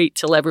 and wait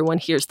till everyone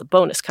hears the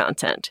bonus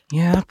content.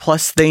 Yeah,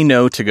 plus they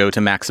know to go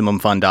to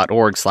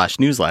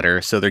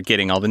MaximumFun.org/newsletter, so they're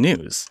getting all the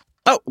news.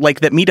 Oh,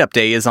 like that meetup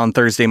day is on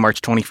Thursday,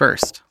 March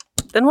 21st.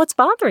 Then what's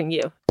bothering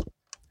you?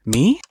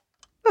 Me?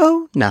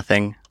 Oh,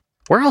 nothing.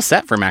 We're all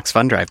set for Max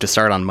Fun Drive to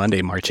start on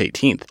Monday, March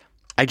 18th.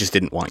 I just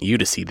didn't want you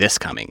to see this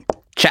coming.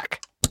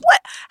 Check. What?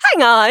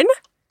 Hang on.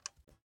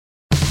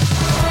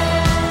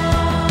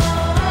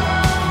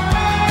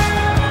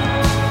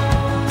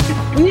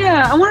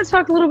 Yeah, I want to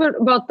talk a little bit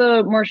about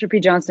the Marsha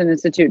P. Johnson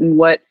Institute and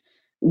what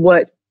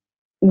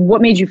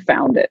made you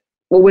found it.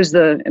 What was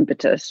the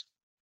impetus?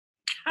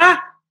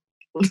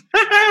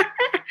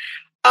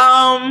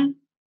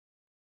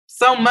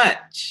 So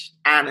much,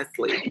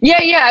 honestly.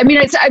 Yeah.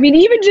 I mean,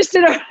 even just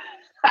in a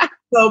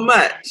so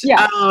much.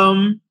 Yeah.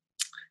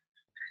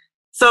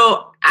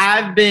 So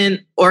I've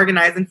been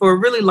organizing for a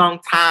really long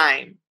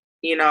time.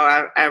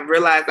 I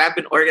realized I've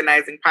been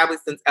organizing probably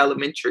since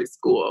elementary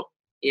school.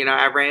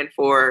 I ran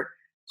for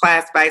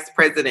class vice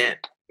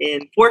president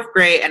in 4th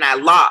grade and I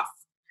lost.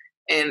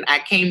 And I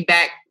came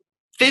back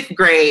 5th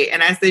grade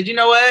and I said, you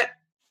know what?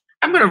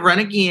 I'm going to run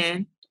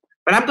again,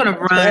 but I'm going to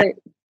run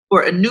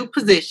for a new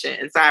position.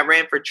 And so I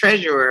ran for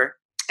treasurer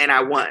and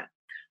I won.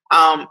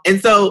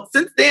 And so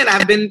since then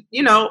I've been,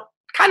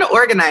 kind of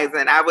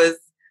organizing. I was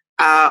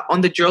on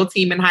the drill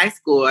team in high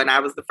school and I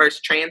was the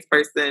first trans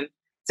person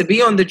to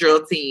be on the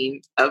drill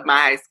team of my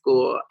high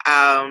school.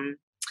 I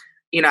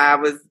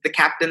was the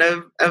captain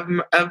of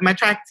my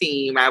track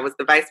team. I was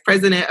the vice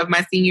president of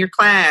my senior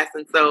class.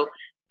 And so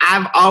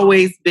I've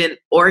always been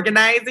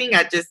organizing.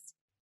 I just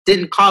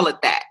didn't call it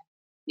that,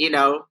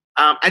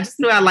 I just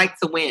knew I liked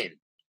to win.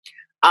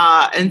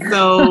 And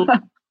so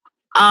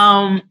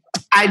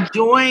I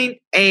joined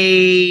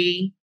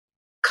a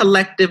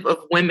collective of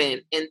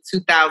women in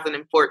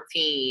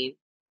 2014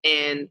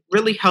 and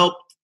really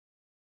helped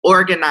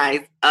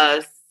organize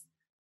us.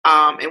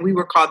 And we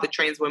were called the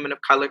Trans Women of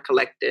Color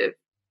Collective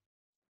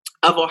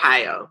of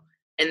Ohio.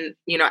 And,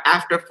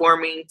 after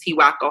forming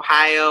TWOC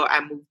Ohio,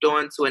 I moved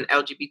on to an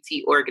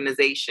LGBT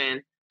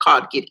organization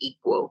called Get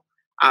Equal.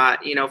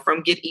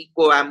 From Get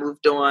Equal, I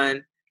moved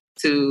on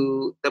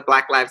to the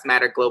Black Lives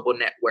Matter Global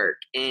Network.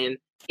 And,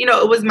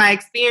 it was my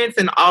experience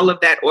in all of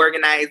that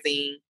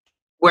organizing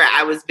where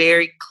I was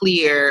very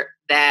clear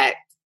that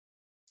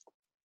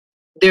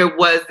there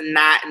was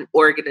not an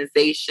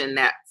organization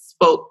that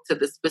spoke to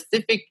the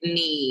specific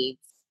needs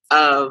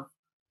of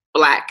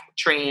Black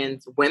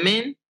trans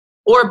women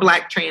or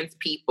Black trans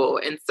people.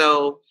 And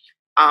so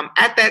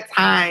at that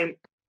time,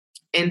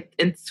 in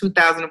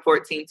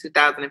 2014,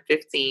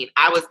 2015,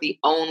 I was the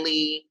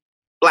only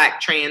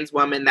Black trans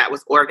woman that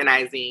was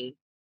organizing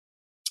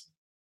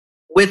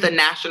with a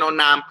national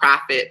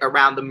nonprofit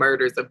around the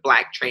murders of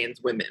Black trans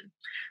women.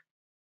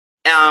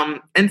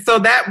 And so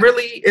that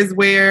really is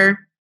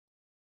where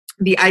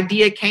the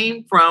idea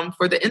came from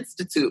for the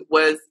Institute,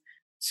 was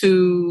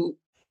to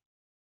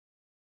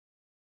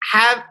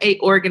have an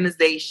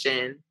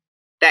organization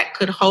that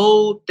could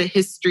hold the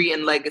history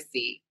and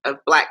legacy of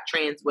Black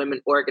trans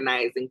women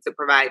organizing to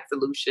provide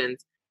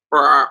solutions for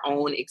our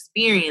own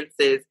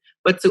experiences,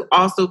 but to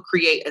also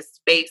create a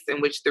space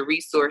in which the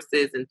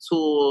resources and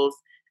tools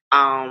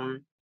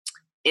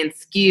and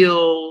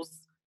skills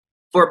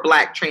for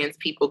Black trans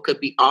people could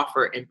be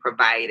offered and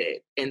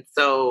provided. And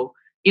so,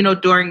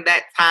 during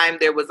that time,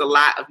 there was a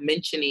lot of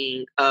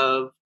mentioning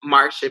of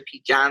Marsha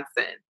P.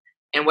 Johnson.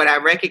 And what I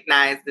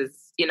recognized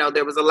is,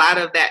 there was a lot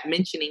of that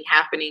mentioning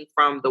happening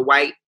from the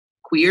white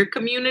queer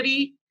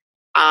community.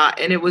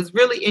 And it was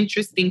really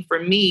interesting for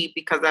me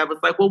because I was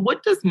like, well,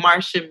 what does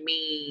Marsha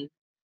mean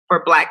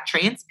for Black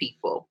trans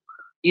people?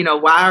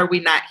 Why are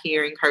we not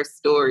hearing her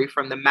story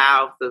from the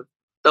mouths of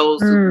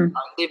those who are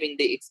living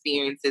the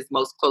experiences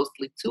most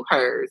closely to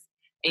hers?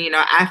 And,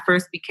 I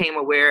first became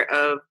aware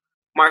of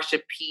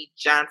Marsha P.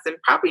 Johnson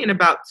probably in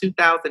about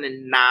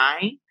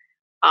 2009.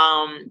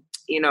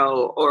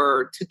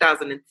 Or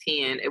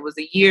 2010. It was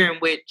a year in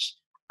which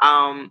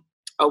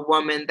a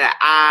woman that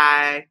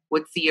I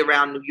would see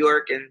around New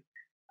York, and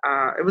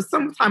it was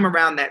sometime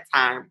around that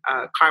time,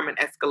 Carmen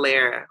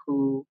Escalera,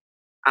 who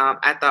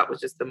I thought was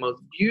just the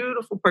most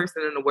beautiful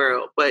person in the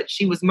world, but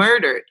she was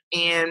murdered.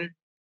 And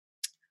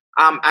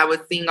I was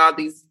seeing all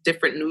these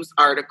different news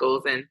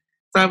articles. And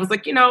so I was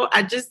like,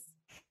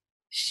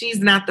 she's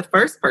not the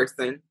first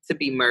person to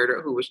be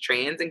murdered who was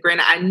trans. And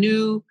granted, I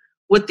knew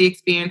what the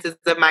experiences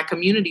of my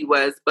community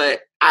was,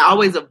 but I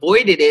always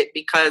avoided it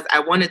because I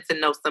wanted to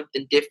know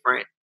something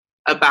different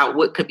about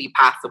what could be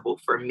possible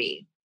for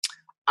me.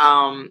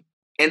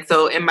 And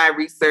so in my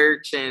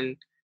research and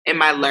in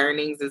my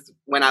learnings is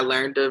when I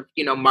learned of,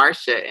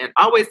 Marsha, and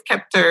always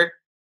kept her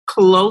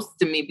close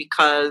to me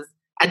because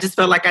I just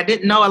felt like I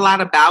didn't know a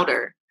lot about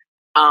her,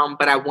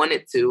 but I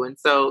wanted to. And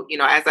so,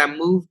 as I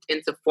moved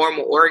into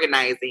formal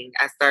organizing,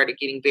 I started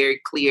getting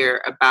very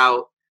clear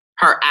about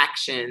her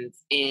actions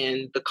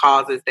and the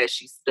causes that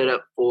she stood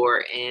up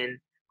for, and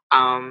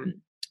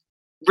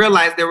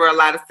realized there were a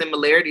lot of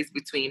similarities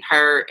between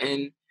her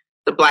and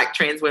the Black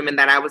trans women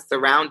that I was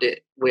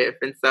surrounded with.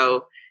 And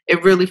so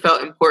it really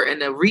felt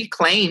important to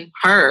reclaim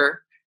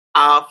her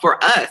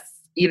for us,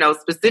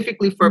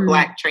 specifically for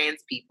Black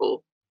trans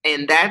people.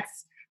 And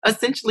that's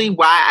essentially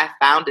why I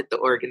founded the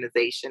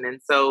organization.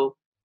 And so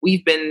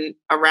we've been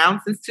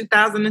around since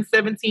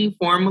 2017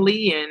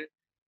 formally, and,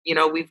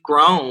 we've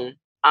grown.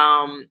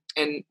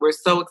 And we're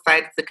so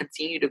excited to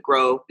continue to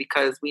grow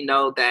because we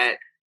know that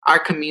our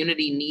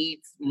community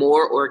needs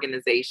more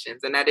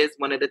organizations. And that is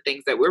one of the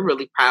things that we're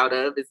really proud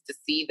of, is to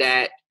see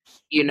that,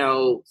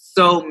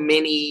 so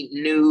many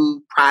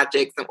new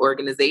projects and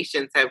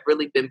organizations have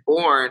really been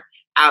born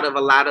out of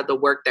a lot of the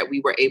work that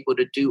we were able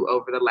to do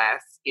over the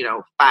last,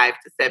 5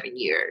 to 7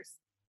 years.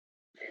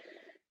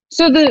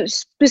 So the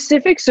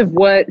specifics of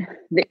what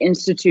the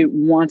Institute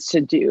wants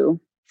to do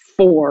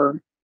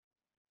for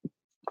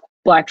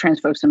Black trans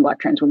folks and Black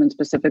trans women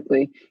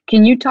specifically,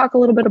 can you talk a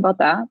little bit about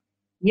that?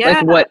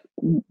 Yeah. Like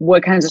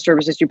what kinds of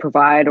services you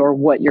provide, or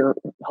what you're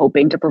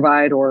hoping to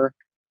provide, or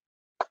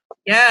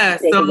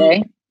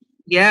day-to-day?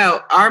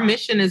 Our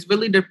mission is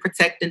really to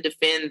protect and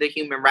defend the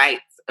human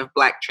rights of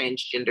Black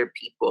transgender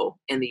people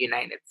in the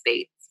United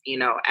States.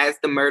 As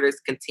the murders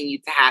continue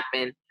to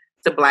happen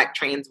to Black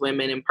trans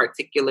women in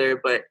particular,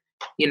 but,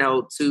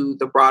 to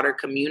the broader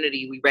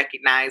community, we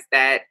recognize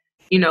that,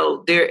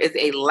 there is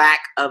a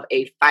lack of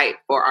a fight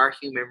for our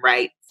human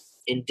rights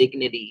and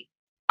dignity.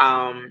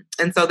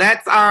 And so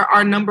that's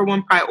our number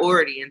one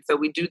priority. And so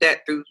we do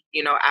that through,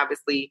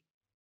 obviously,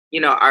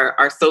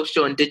 our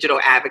social and digital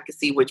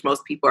advocacy, which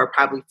most people are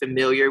probably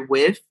familiar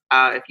with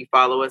if you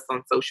follow us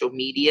on social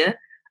media.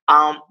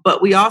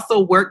 But we also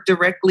work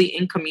directly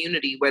in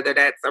community, whether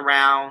that's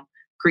around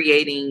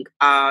creating,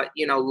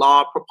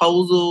 law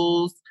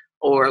proposals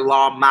or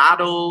law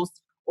models,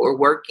 or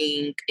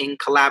working in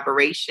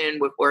collaboration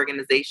with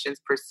organizations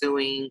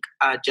pursuing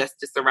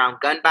justice around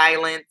gun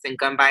violence and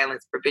gun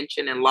violence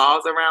prevention and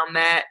laws around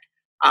that.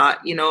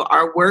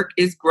 Our work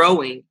is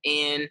growing,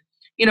 and,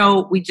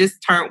 we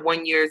just turned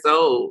 1 year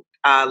old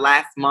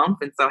last month.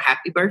 And so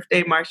happy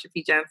birthday, Marsha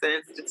P.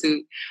 Johnson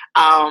Institute.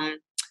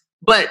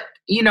 But,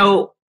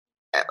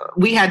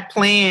 we had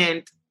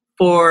planned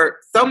for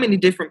so many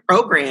different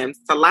programs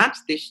to launch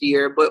this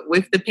year, but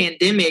with the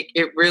pandemic,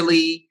 it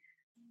really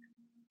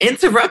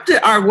interrupted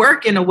our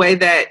work in a way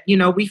that,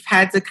 we've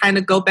had to kind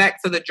of go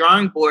back to the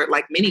drawing board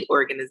like many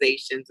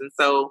organizations. And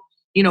so,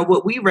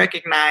 what we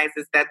recognize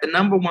is that the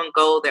number one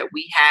goal that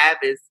we have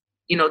is,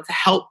 to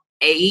help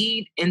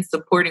aid in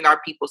supporting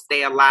our people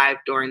stay alive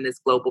during this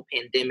global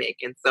pandemic.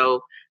 And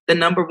so the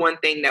number one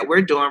thing that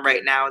we're doing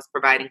right now is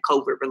providing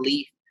COVID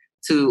relief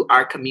to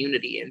our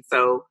community. And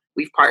so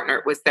we've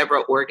partnered with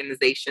several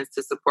organizations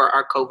to support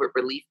our COVID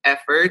relief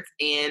efforts.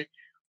 And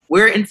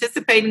we're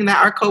anticipating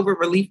that our COVID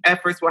relief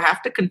efforts will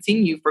have to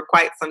continue for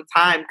quite some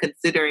time,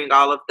 considering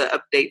all of the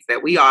updates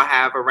that we all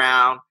have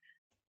around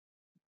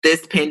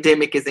this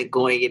pandemic isn't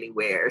going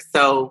anywhere.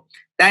 So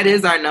that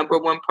is our number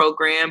one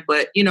program.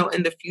 But, in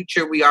the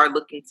future, we are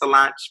looking to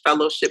launch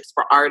fellowships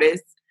for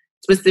artists,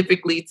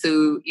 specifically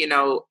to,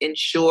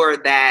 ensure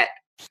that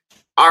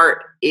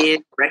art is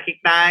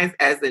recognized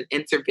as an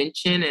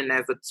intervention and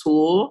as a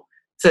tool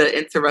to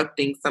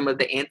interrupting some of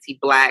the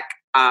anti-Black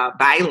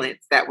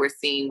violence that we're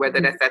seeing,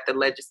 whether that's at the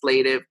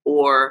legislative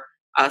or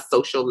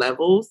social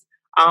levels,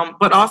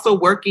 but also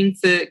working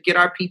to get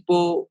our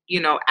people,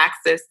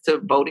 access to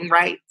voting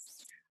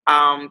rights,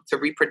 to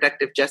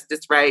reproductive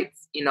justice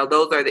rights.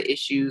 Those are the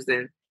issues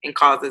and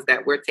causes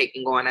that we're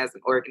taking on as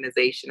an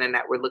organization and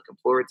that we're looking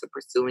forward to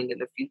pursuing in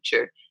the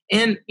future.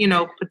 And,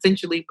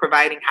 potentially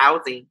providing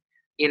housing,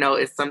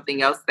 is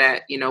something else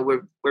that,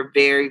 we're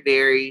very,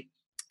 very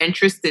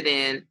interested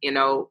in.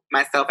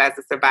 Myself as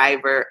a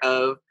survivor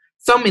of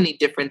so many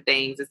different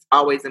things, it's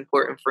always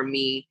important for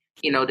me,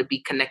 to be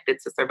connected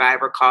to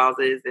survivor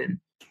causes and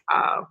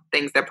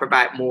things that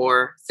provide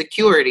more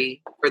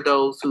security for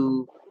those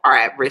who are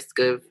at risk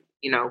of,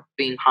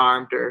 being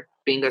harmed or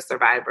being a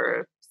survivor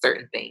of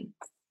certain things.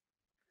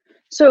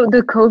 So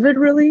the COVID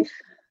relief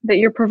that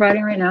you're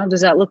providing right now,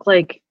 does that look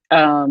like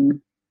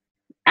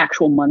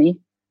actual money?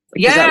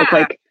 Does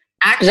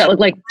that look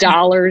like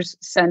dollars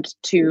sent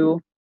to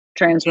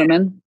trans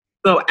women?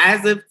 So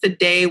as of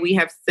today, we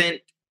have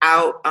sent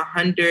out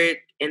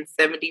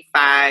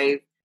 175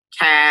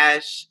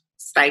 cash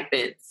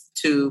stipends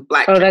to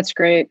Black. Oh, that's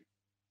great.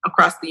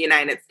 Across the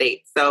United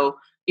States. So,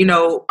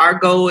 our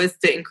goal is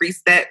to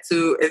increase that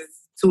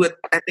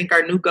I think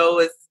our new goal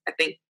is,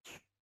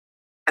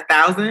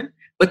 1,000,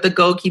 but the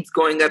goal keeps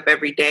going up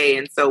every day.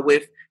 And so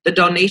with the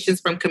donations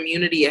from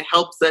community, it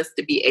helps us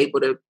to be able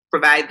to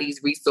provide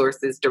these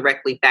resources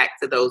directly back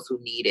to those who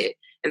need it.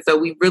 And so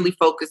we really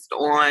focused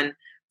on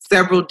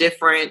several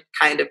different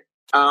kind of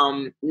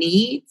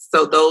needs.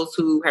 So those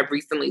who have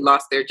recently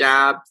lost their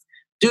jobs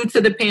due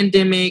to the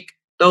pandemic,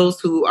 those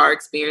who are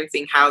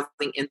experiencing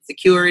housing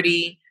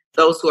insecurity,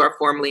 those who are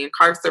formerly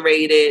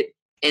incarcerated,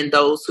 and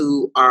those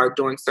who are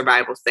doing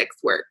survival sex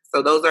work.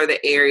 So those are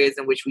the areas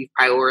in which we've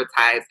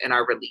prioritized in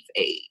our relief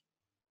aid.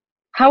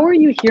 How are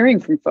you hearing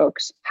from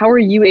folks? How are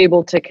you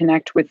able to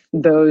connect with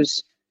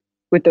those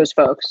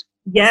folks?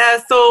 Yeah,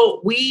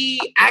 so we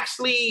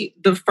actually,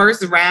 the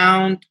first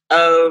round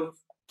of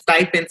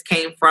stipends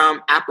came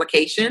from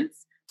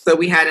applications. So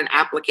we had an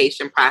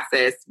application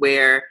process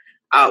where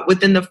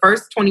within the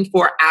first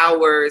 24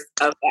 hours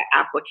of that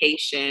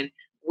application,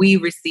 we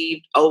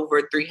received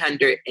over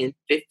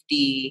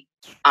 350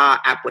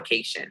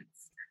 applications.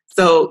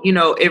 So,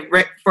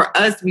 for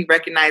us, we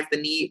recognized the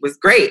need was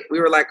great. We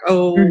were like,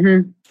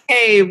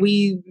 hey,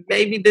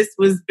 maybe this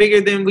was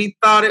bigger than we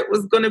thought it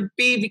was going to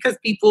be because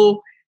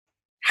people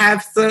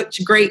have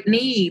such great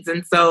needs.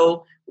 And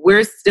so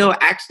we're still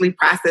actually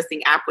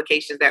processing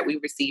applications that we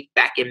received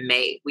back in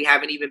May. We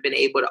haven't even been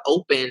able to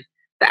open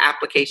the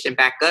application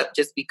back up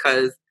just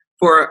because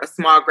for a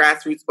small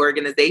grassroots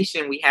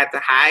organization, we had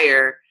to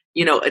hire,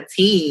 a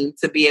team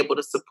to be able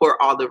to support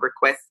all the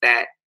requests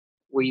that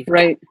we've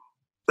right.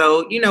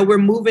 So, we're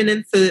moving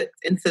into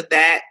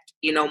that,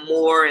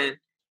 more, and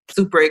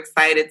super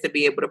excited to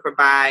be able to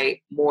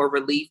provide more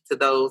relief to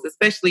those,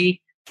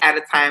 especially at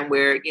a time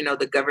where,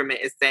 the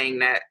government is saying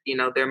that,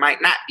 there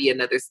might not be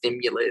another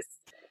stimulus.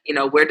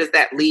 Where does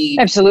that leave?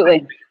 Absolutely.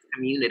 The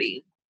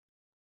community?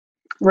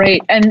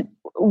 Right. And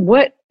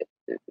what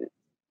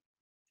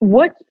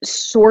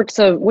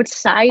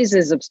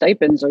sizes of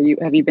stipends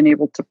have you been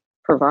able to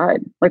provide?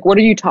 Like, what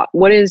are you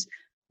what is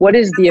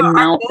the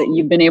amount that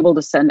you've been able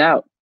to send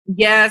out?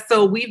 Yeah.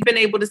 So we've been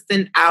able to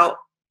send out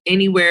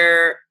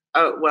anywhere.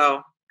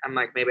 Well, I'm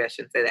like, maybe I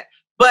shouldn't say that,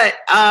 but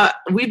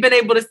we've been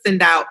able to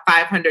send out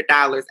 $500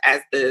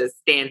 as the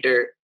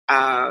standard.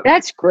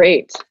 That's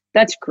great.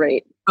 So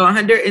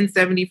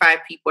 175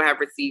 people have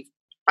received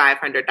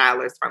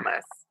 $500 from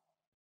us.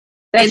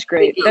 That's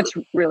great.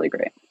 individually. That's really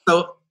great.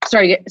 So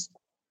Sorry.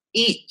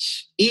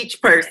 each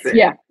person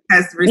Yeah.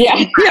 has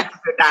received Yeah.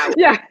 $500.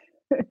 Yeah.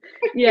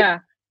 Yeah.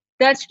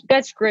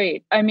 That's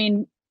great. I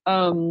mean,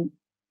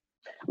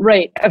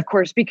 right, of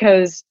course,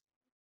 because,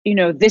 you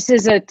know, this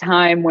is a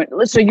time when,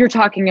 so you're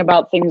talking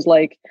about things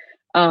like,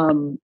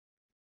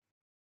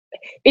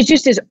 it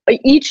just is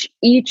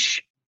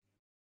each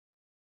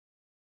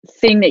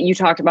thing that you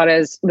talked about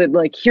as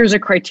like, here's a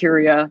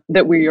criteria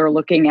that we are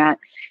looking at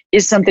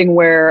is something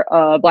where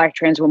a Black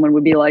trans woman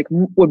would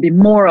be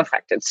more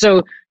affected.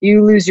 So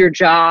you lose your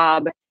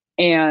job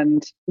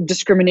and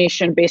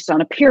discrimination based on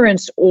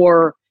appearance,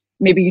 or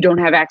maybe you don't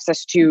have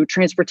access to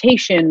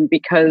transportation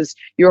because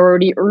you're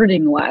already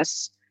earning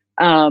less.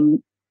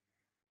 And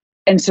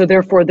so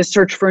therefore the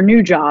search for a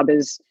new job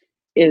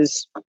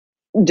is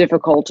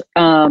difficult.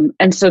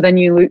 And so then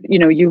you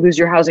lose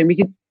your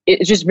housing.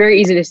 It's just very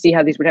easy to see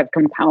how these would have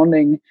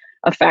compounding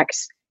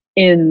effects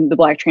in the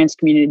Black trans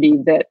community,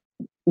 that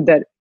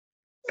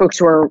folks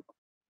who are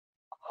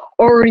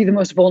already the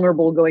most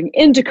vulnerable going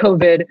into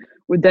COVID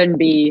would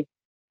be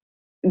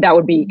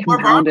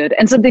compounded.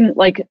 And something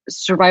like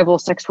survival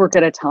sex work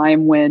at a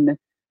time when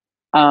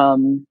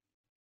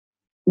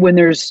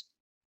there's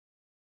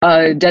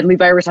a deadly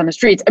virus on the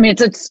streets. I mean,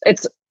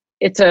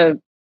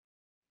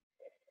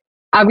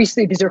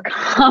 obviously these are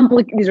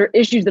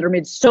issues that are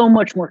made so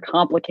much more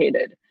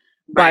complicated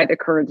by the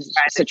current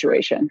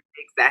situation.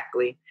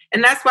 Exactly.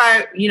 And that's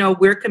why,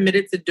 we're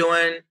committed to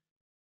doing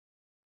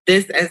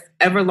this as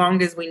ever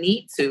long as we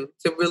need to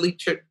really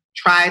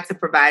try to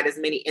provide as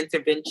many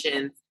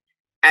interventions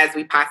as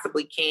we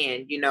possibly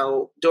can.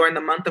 During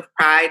the month of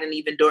Pride and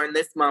even during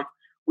this month,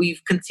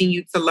 we've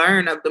continued to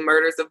learn of the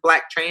murders of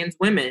Black trans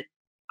women.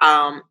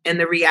 And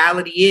the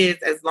reality is,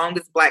 as long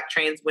as Black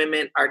trans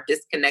women are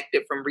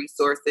disconnected from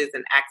resources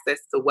and access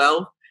to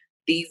wealth,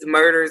 these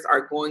murders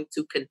are going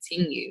to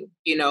continue,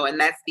 and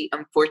that's the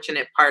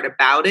unfortunate part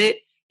about it.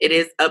 It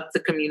is up to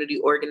community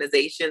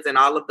organizations and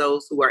all of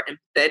those who are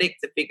empathetic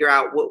to figure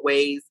out what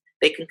ways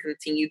they can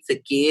continue to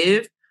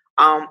give,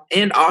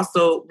 and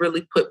also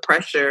really put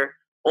pressure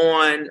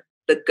on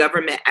the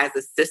government as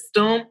a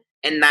system,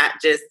 and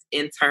not just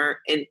in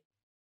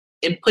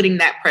putting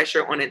that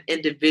pressure on an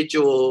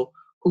individual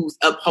who's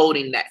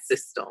upholding that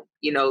system.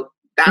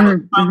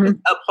 Donald Trump is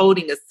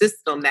upholding a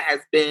system that has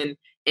been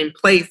in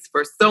place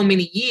for so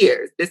many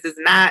years. This is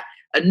not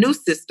a new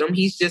system.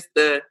 He's just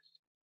the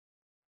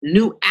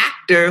new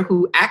actor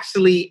who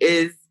actually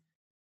is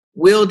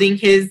wielding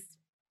his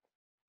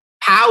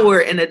power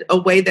in a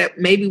way that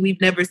maybe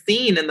we've never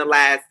seen in the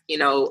last,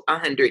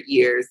 100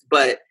 years.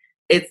 But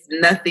it's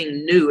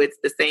nothing new. It's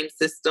the same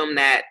system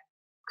that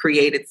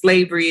created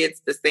slavery.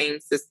 It's the same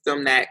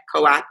system that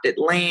co-opted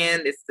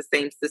land. It's the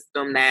same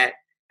system that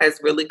has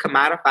really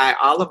commodified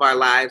all of our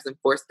lives and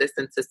forced us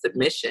into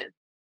submission.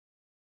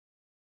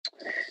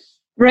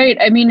 Right.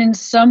 I mean, in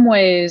some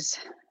ways,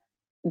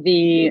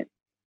 the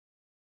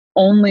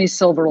only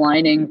silver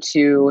lining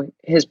to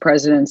his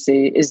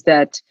presidency is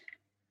that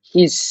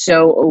he's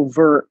so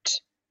overt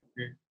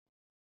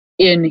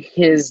in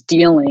his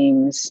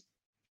dealings,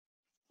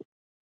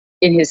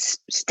 in his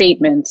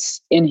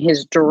statements, in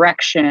his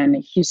direction.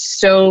 He's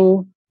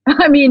so,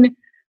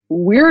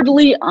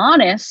 weirdly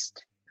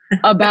honest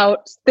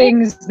about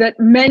things that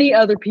many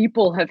other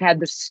people have had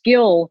the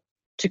skill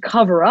to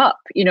cover up,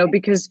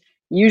 because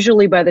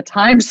usually by the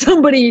time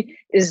somebody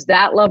is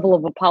that level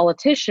of a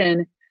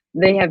politician,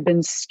 they have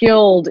been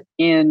skilled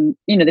in,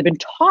 they've been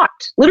taught,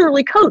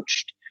 literally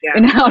coached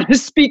in how to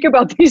speak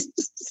about these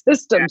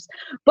systems.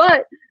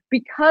 But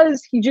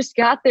because he just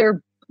got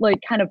there,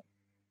 kind of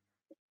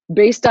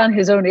based on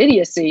his own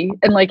idiocy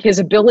and his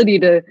ability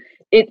to,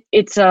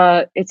 it's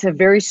a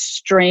very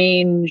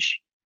strange,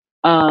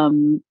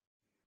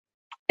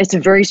 it's a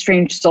very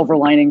strange silver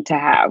lining to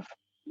have,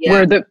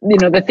 where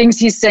the things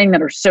he's saying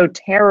that are so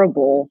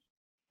terrible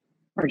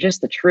are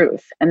just the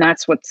truth. And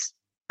that's what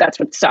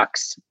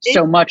sucks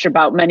so much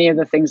about many of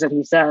the things that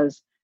he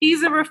says.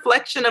 He's a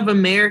reflection of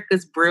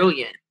America's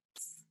brilliance,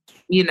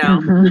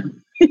 Mm-hmm.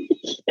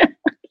 Yeah.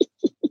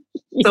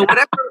 So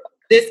whatever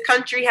this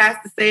country has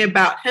to say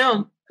about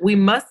him, we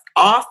must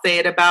all say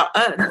it about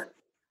us.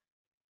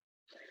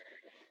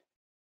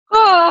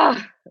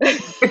 Oh,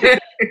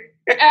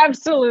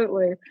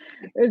 absolutely.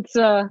 It's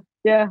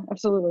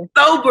absolutely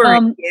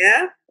sobering.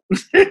 Yeah.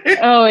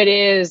 Oh, it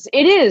is.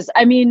 It is.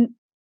 I mean,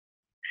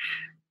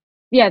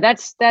 yeah,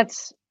 that's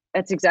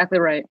exactly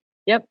right.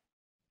 Yep.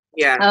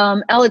 Yeah.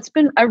 Elle,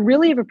 I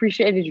really have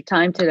appreciated your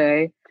time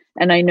today,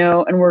 and I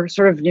know, and we're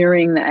sort of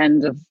nearing the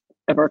end of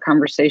our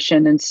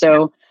conversation. And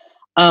so,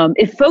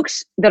 if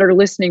folks that are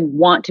listening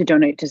want to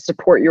donate to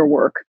support your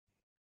work,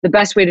 the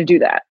best way to do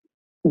that.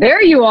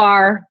 There you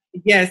are.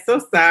 Yeah, so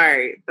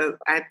sorry.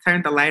 I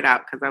turned the light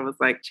out because I was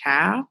like,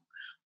 "Child."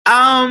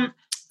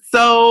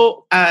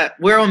 So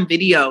we're on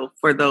video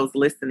for those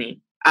listening.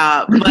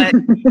 But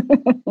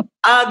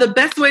the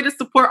best way to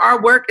support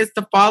our work is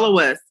to follow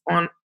us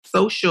on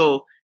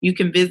social. You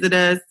can visit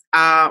us,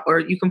 or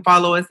you can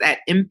follow us at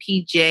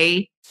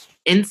MPJ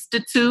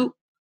Institute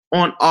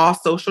on all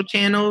social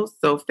channels.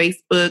 So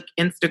Facebook,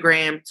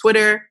 Instagram,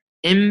 Twitter,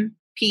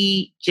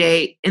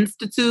 MPJ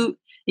Institute.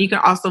 You can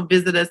also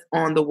visit us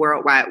on the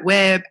World Wide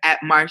Web at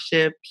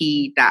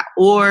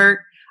marshap.org.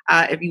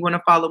 If you want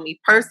to follow me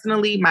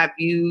personally, my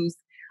views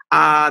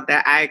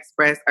that I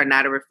express are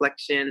not a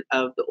reflection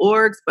of the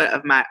orgs, but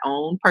of my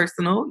own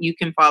personal. You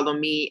can follow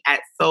me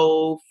at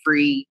Soul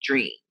Free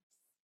Dream.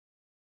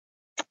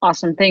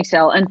 Awesome. Thanks,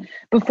 Elle. And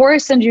before I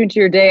send you into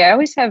your day, I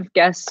always have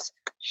guests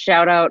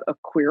shout out a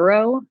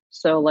queero.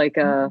 So like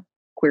a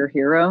queer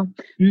hero,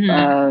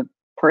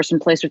 person,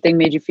 place, or thing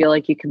made you feel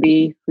like you could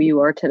be who you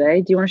are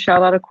today. Do you want to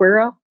shout out a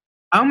queero?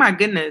 Oh my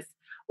goodness.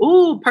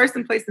 Ooh,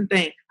 person, place, and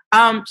thing.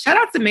 Shout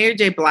out to Mary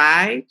J.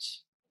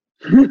 Blige.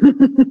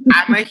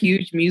 I'm a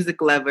huge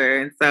music lover.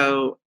 And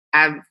so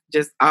I've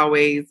just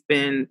always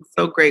been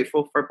so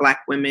grateful for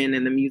Black women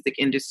in the music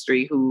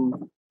industry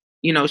who,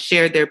 you know,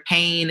 share their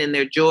pain and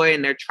their joy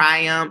and their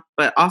triumph,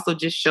 but also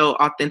just show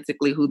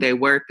authentically who they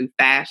were through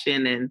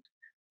fashion and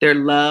their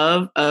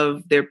love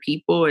of their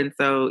people. And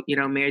so, you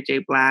know, Mary J.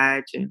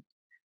 Blige, and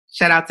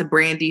shout out to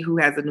Brandy, who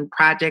has a new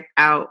project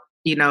out.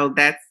 You know,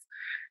 that's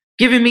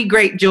giving me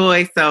great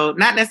joy. So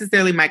not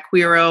necessarily my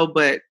queero,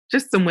 but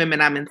just some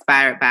women I'm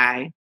inspired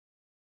by.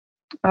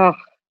 Oh,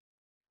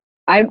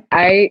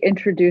 I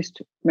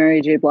introduced Mary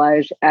J.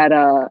 Blige at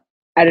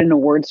an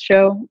awards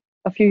show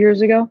a few years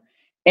ago.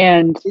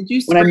 And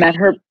when I met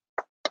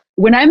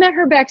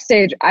her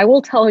backstage, I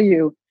will tell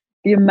you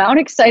the amount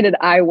excited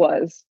I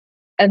was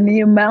and the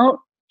amount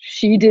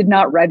she did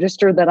not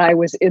register that I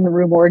was in the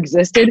room or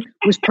existed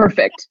was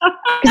perfect.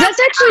 Because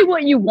that's actually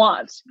what you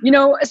want, you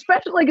know,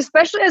 especially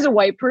as a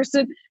white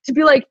person, to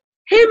be like,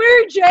 "Hey,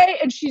 Mary J,"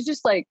 and she's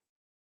just like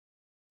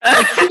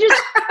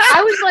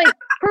I was like,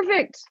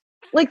 perfect.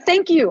 Like,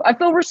 thank you. I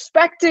feel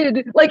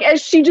respected. Like,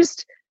 as she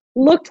just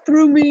looked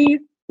through me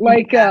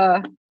like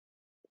I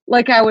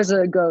was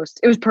a ghost.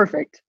 It was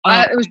perfect.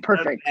 It was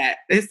perfect.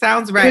 It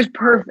sounds right. It was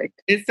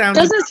perfect. It sounds.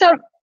 Doesn't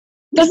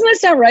it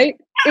sound right?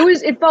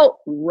 It felt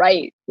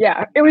right.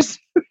 Yeah. It was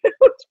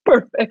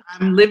perfect.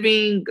 I'm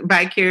living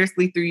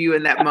vicariously through you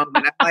in that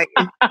moment. I'm like,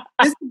 if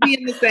this would be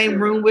in the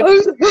same room with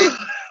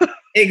you.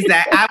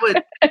 Exactly. I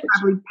would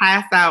probably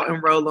pass out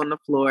and roll on the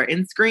floor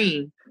and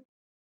scream.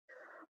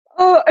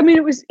 Oh, I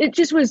mean,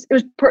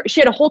 she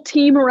had a whole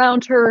team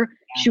around her.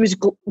 She was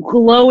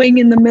glowing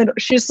in the middle.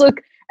 She just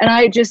looked, and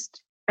I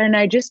just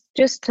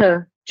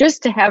to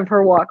have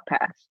her walk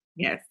past.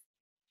 Yes.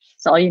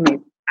 That's all you need.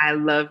 I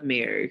love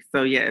Mary.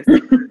 So yes,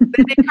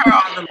 sending her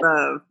all the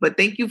love, but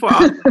thank you for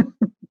also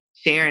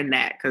sharing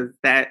that, because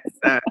that's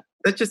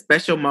such a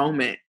special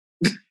moment.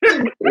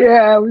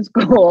 Yeah, it was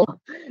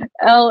cool.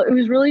 Elle, it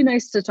was really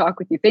nice to talk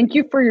with you. Thank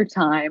you for your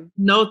time.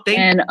 No,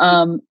 thank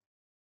you.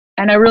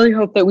 And I really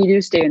hope that we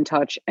do stay in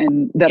touch,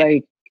 and that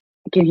I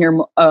can hear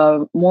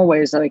more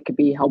ways that I could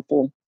be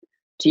helpful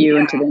to you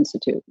and to the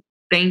Institute.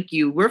 Thank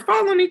you. We're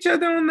following each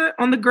other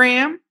on the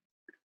gram.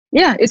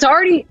 Yeah, it's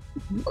already.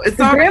 The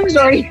gram is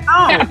already.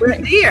 We're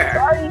here.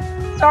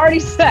 It's already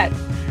set.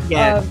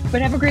 Yeah.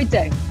 But have a great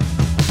day.